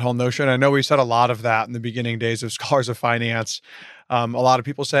 That whole notion. I know we said a lot of that in the beginning days of Scholars of Finance. A lot of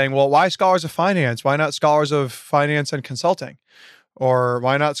people saying, well, why Scholars of Finance? Why not Scholars of Finance and Consulting? Or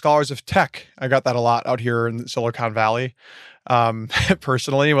why not Scholars of Tech? I got that a lot out here in Silicon Valley.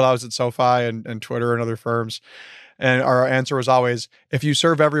 Personally, when I was at SoFi and Twitter and other firms. And our answer was always, if you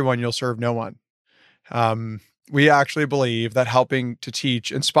serve everyone, you'll serve no one. We actually believe that helping to teach,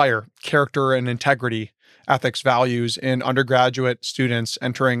 inspire character and integrity, ethics, values in undergraduate students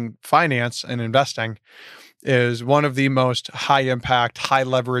entering finance and investing is one of the most high impact, high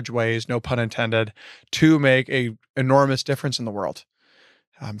leverage ways, no pun intended, to make a enormous difference in the world,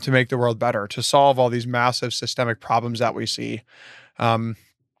 to make the world better, to solve all these massive systemic problems that we see.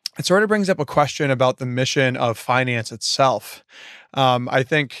 It sort of brings up a question about the mission of finance itself. I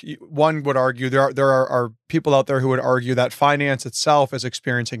think one would argue there are people out there who would argue that finance itself is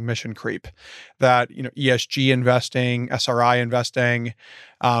experiencing mission creep, that ESG investing, SRI investing,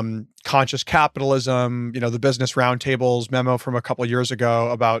 conscious capitalism, the Business Roundtable's memo from a couple of years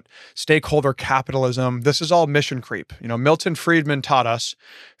ago about stakeholder capitalism. This is all mission creep. Milton Friedman taught us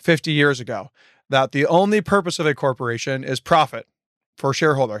 50 years ago that the only purpose of a corporation is profit for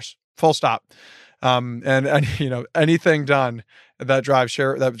shareholders. Full stop. And anything done that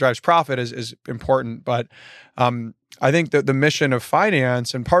drives profit is important. But I think that the mission of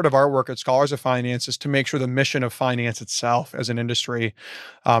finance, and part of our work at Scholars of Finance, is to make sure the mission of finance itself as an industry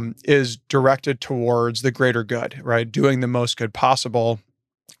is directed towards the greater good, right? Doing the most good possible.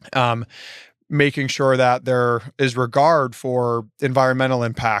 making sure that there is regard for environmental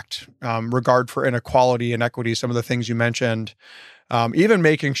impact, regard for inequality and equity, some of the things you mentioned, even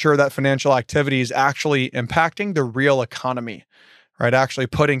making sure that financial activity is actually impacting the real economy, right? Actually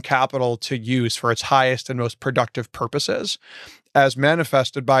putting capital to use for its highest and most productive purposes, as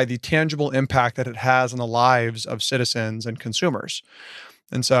manifested by the tangible impact that it has on the lives of citizens and consumers.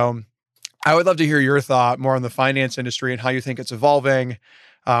 And so I would love to hear your thought more on the finance industry and how you think it's evolving,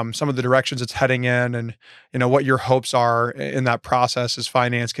 some of the directions it's heading in, and what your hopes are in that process as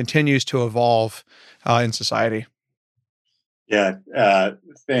finance continues to evolve in society. Yeah,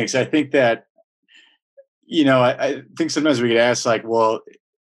 thanks. I think that, I think sometimes we get asked like, well,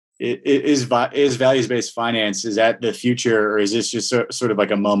 is values-based finance, is that the future, or is this just sort of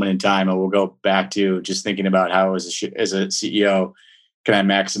like a moment in time? And we'll go back to just thinking about how as a CEO, can I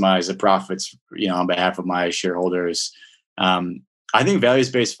maximize the profits, on behalf of my shareholders? I think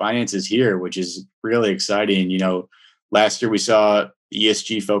values-based finance is here, which is really exciting. Last year we saw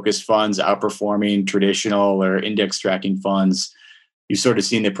ESG-focused funds outperforming traditional or index tracking funds. You've sort of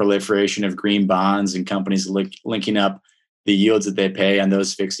seen the proliferation of green bonds and companies linking up the yields that they pay on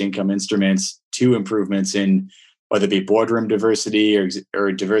those fixed income instruments to improvements in whether it be boardroom diversity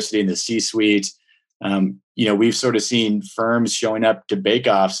or diversity in the C-suite. We've sort of seen firms showing up to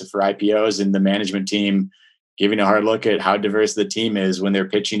bake-offs for IPOs and the management team giving a hard look at how diverse the team is when they're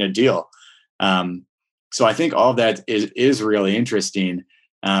pitching a deal. So I think all of that is really interesting.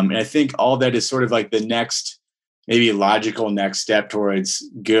 And I think all of that is sort of like the next, maybe logical next step towards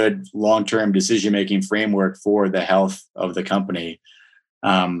good long-term decision-making framework for the health of the company.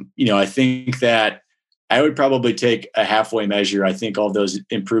 I think that I would probably take a halfway measure. I think all of those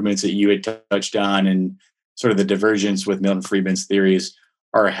improvements that you had touched on and sort of the divergence with Milton Friedman's theories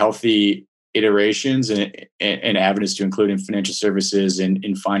are healthy iterations and avenues to include in financial services and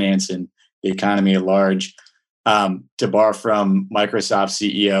in finance and the economy at large. To borrow from Microsoft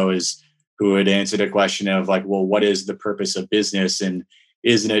CEOs who had answered a question of like, well, what is the purpose of business? And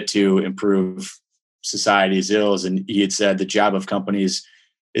isn't it to improve society's ills? And he had said the job of companies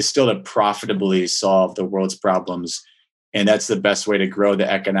is still to profitably solve the world's problems. And that's the best way to grow the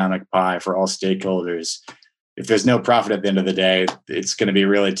economic pie for all stakeholders. If there's no profit at the end of the day, it's going to be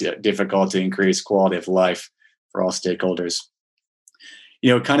really difficult to increase quality of life for all stakeholders.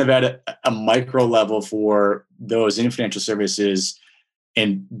 Kind of at a micro level for those in financial services,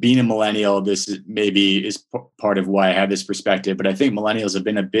 and being a millennial, this is part of why I have this perspective, but I think millennials have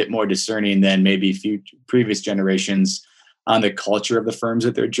been a bit more discerning than maybe previous generations on the culture of the firms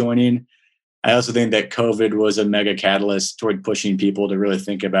that they're joining. I also think that COVID was a mega catalyst toward pushing people to really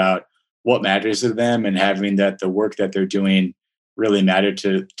think about what matters to them and having that the work that they're doing really matter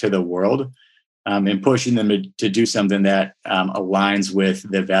to the world, and pushing them to do something that aligns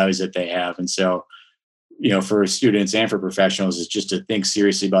with the values that they have. And so, for students and for professionals, is just to think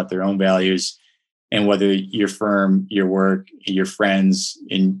seriously about their own values and whether your firm, your work, your friends,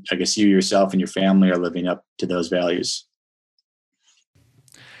 and I guess you yourself and your family are living up to those values.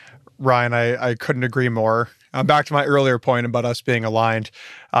 Ryan, I couldn't agree more. Back to my earlier point about us being aligned.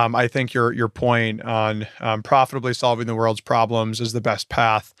 I think your point on profitably solving the world's problems is the best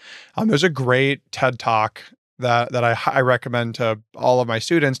path. There's a great TED Talk that I recommend to all of my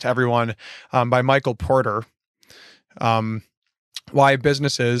students, to everyone, by Michael Porter, Why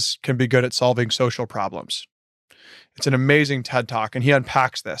Businesses Can Be Good at Solving Social Problems. It's an amazing TED Talk, and he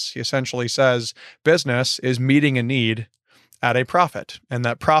unpacks this. He essentially says business is meeting a need at a profit, and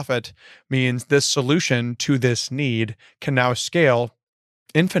that profit means this solution to this need can now scale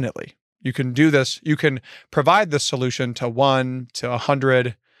infinitely. You can do this. You can provide this solution to 1 to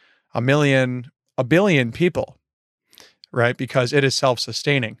 100, a million, a billion people, right? Because it is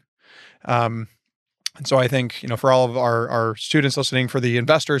self-sustaining. And so I think, for all of our students listening, for the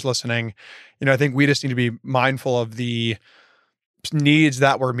investors listening, I think we just need to be mindful of the needs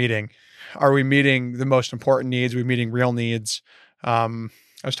that we're meeting. Are we meeting the most important needs? Are we meeting real needs? I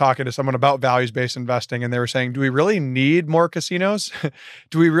was talking to someone about values-based investing, and they were saying, do we really need more casinos?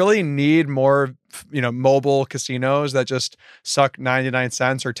 Do we really need more, mobile casinos that just suck 99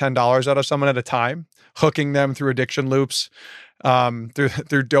 cents or $10 out of someone at a time, hooking them through addiction loops, through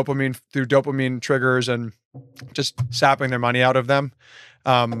dopamine triggers, and just sapping their money out of them?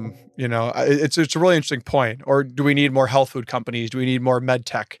 It's a really interesting point. Or do we need more health food companies? Do we need more med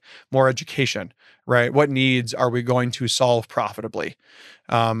tech, more education, right? What needs are we going to solve profitably?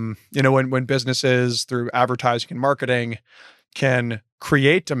 When businesses through advertising and marketing can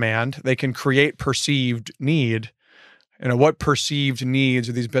create demand, they can create perceived need. what perceived needs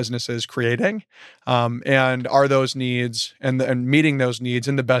are these businesses creating, and are those needs and meeting those needs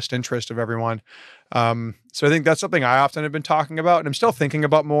in the best interest of everyone. So I think that's something I often have been talking about, and I'm still thinking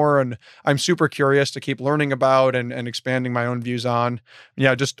about more, and I'm super curious to keep learning about and expanding my own views on.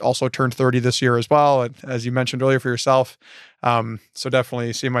 Yeah, just also turned 30 this year as well, and as you mentioned earlier for yourself. So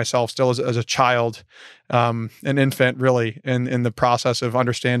definitely see myself still as a child, an infant, really, in the process of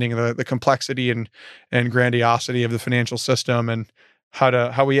understanding the complexity and grandiosity of the financial system, and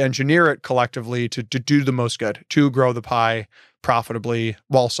how we engineer it collectively to do the most good, to grow the pie profitably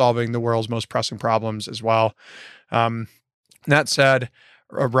while solving the world's most pressing problems as well. That said,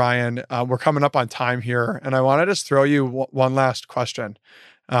 Ryan, we're coming up on time here, and I want to just throw you one last question.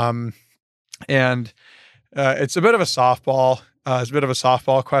 And it's a bit of a softball. It's a bit of a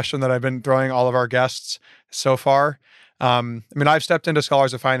softball question that I've been throwing all of our guests so far. I mean, I've stepped into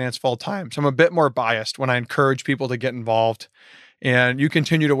Scholars of Finance full time, so I'm a bit more biased when I encourage people to get involved. And you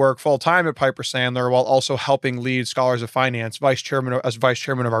continue to work full time at Piper Sandler while also helping lead Scholars of Finance, vice chairman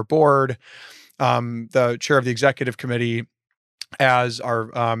of our board, the chair of the executive committee, as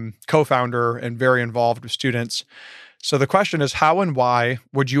our co-founder, and very involved with students. So the question is, how and why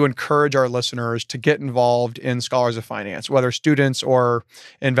would you encourage our listeners to get involved in Scholars of Finance, whether students or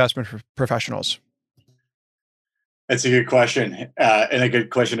investment professionals? That's a good question, and a good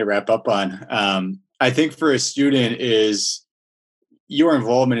question to wrap up on. I think for a student is your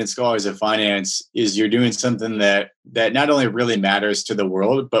involvement in Scholars of Finance is you're doing something that not only really matters to the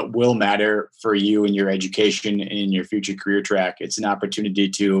world, but will matter for you in your education and in your future career track. It's an opportunity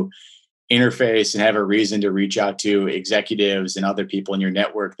to interface and have a reason to reach out to executives and other people in your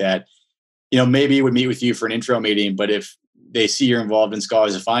network that, maybe would meet with you for an intro meeting, but if they see you're involved in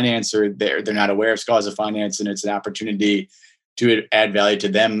Scholars of Finance, or they're not aware of Scholars of Finance, and it's an opportunity to add value to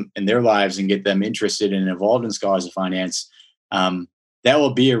them in their lives and get them interested and involved in Scholars of Finance, that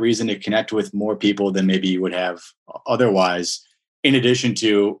will be a reason to connect with more people than maybe you would have otherwise, in addition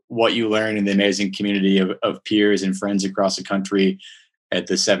to what you learn in the amazing community of peers and friends across the country at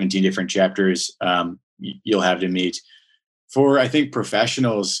the 17 different chapters you'll have to meet. For, I think,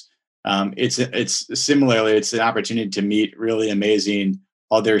 professionals, it's similarly, it's an opportunity to meet really amazing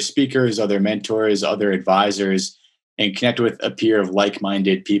other speakers, other mentors, other advisors, and connect with a peer of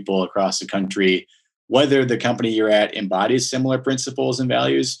like-minded people across the country, whether the company you're at embodies similar principles and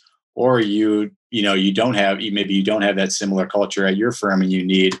values, or maybe you don't have that similar culture at your firm, and you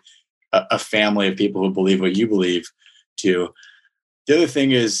need a family of people who believe what you believe too. The other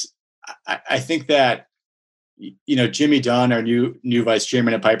thing is, I think that, Jimmy Dunn, our new vice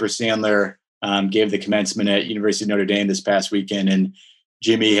chairman at Piper Sandler, gave the commencement at University of Notre Dame this past weekend. And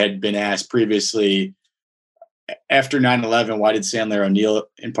Jimmy had been asked previously, after 9/11, why did Sandler O'Neill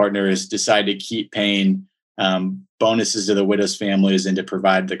and partners decide to keep paying bonuses to the widows' families and to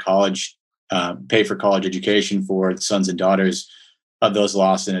provide the pay for college education for the sons and daughters of those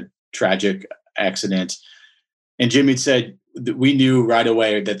lost in a tragic accident? And Jimmy said that we knew right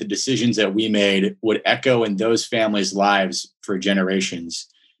away that the decisions that we made would echo in those families' lives for generations.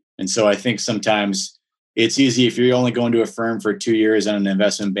 And so I think sometimes it's easy, if you're only going to a firm for 2 years on an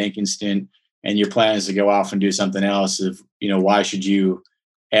investment banking stint, and your plan is to go off and do something else, why should you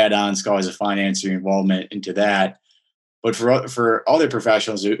add on Scholars of Finance or your involvement into that? But for other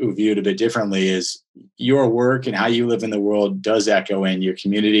professionals who view it a bit differently, is your work and how you live in the world does echo in your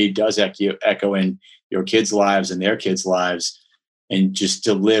community, does echo in your kids' lives and their kids' lives, and just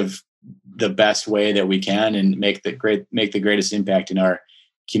to live the best way that we can and make the greatest impact in our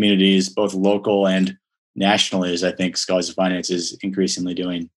communities, both local and nationally, as I think Scholars of Finance is increasingly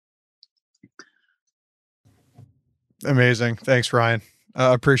doing. Amazing. Thanks, Ryan.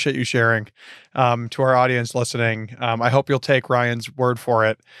 Appreciate you sharing. To our audience listening, I hope you'll take Ryan's word for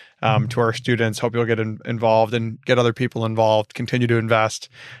it. To our students, hope you'll get involved and get other people involved, continue to invest.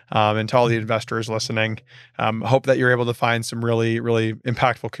 And to all the investors listening, hope that you're able to find some really, really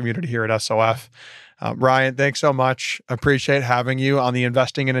impactful community here at SOF. Ryan, thanks so much. Appreciate having you on the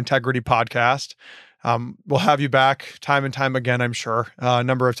Investing in Integrity podcast. We'll have you back time and time again, I'm sure, a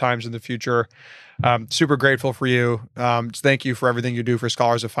number of times in the future. Super grateful for you. Thank you for everything you do for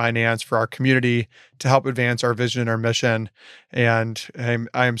Scholars of Finance, for our community, to help advance our vision and our mission. And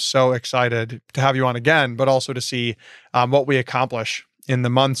I am so excited to have you on again, but also to see what we accomplish in the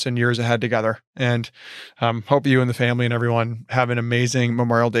months and years ahead together. And hope you and the family and everyone have an amazing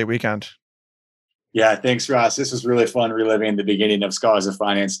Memorial Day weekend. Yeah, thanks, Ross. This was really fun reliving the beginning of Scholars of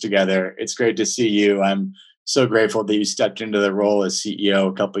Finance together. It's great to see you. I'm so grateful that you stepped into the role as CEO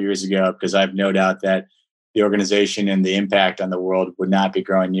a couple of years ago, because I have no doubt that the organization and the impact on the world would not be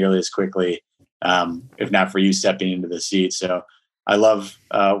growing nearly as quickly if not for you stepping into the seat. So I love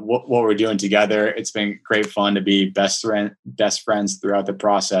what we're doing together. It's been great fun to be best friends throughout the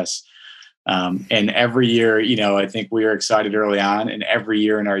process. And every year, I think we were excited early on, and every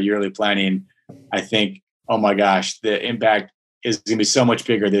year in our yearly planning, I think, oh my gosh, the impact is going to be so much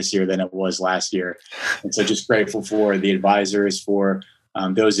bigger this year than it was last year. And so just grateful for the advisors, for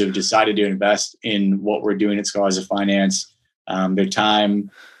those who have decided to invest in what we're doing at Scholars of Finance, their time,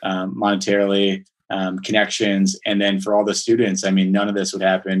 monetarily, connections, and then for all the students. I mean, none of this would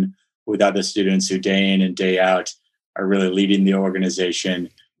happen without the students who day in and day out are really leading the organization,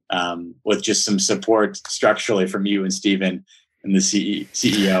 with just some support structurally from you and Stephen in the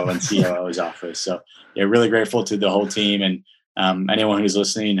CEO and COO's office. So yeah, really grateful to the whole team, and anyone who's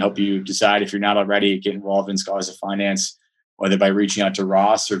listening. Hope you decide, if you're not already, get involved in Scholars of Finance, whether by reaching out to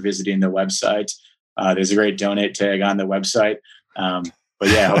Ross or visiting the website. There's a great donate tag on the website. But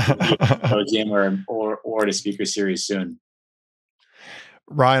yeah, hope to GM or to speaker series soon.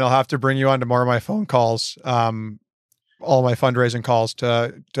 Ryan, I'll have to bring you on to more of my phone calls, all my fundraising calls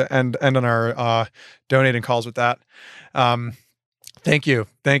to end on our donating calls with that. Thank you.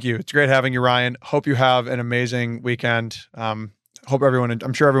 It's great having you, Ryan. Hope you have an amazing weekend. I'm sure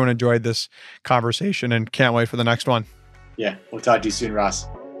everyone enjoyed this conversation and can't wait for the next one. Yeah, we'll talk to you soon, Ross.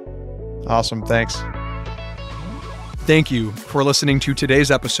 Awesome. Thanks. Thank you for listening to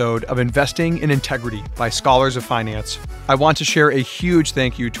today's episode of Investing in Integrity by Scholars of Finance. I want to share a huge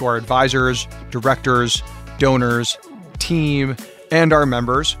thank you to our advisors, directors, donors, team, and our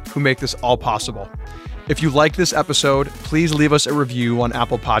members who make this all possible. If you liked this episode, please leave us a review on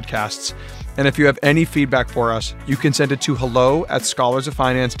Apple Podcasts. And if you have any feedback for us, you can send it to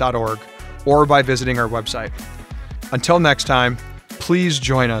hello@scholarsoffinance.org or by visiting our website. Until next time, please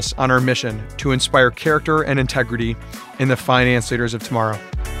join us on our mission to inspire character and integrity in the finance leaders of tomorrow.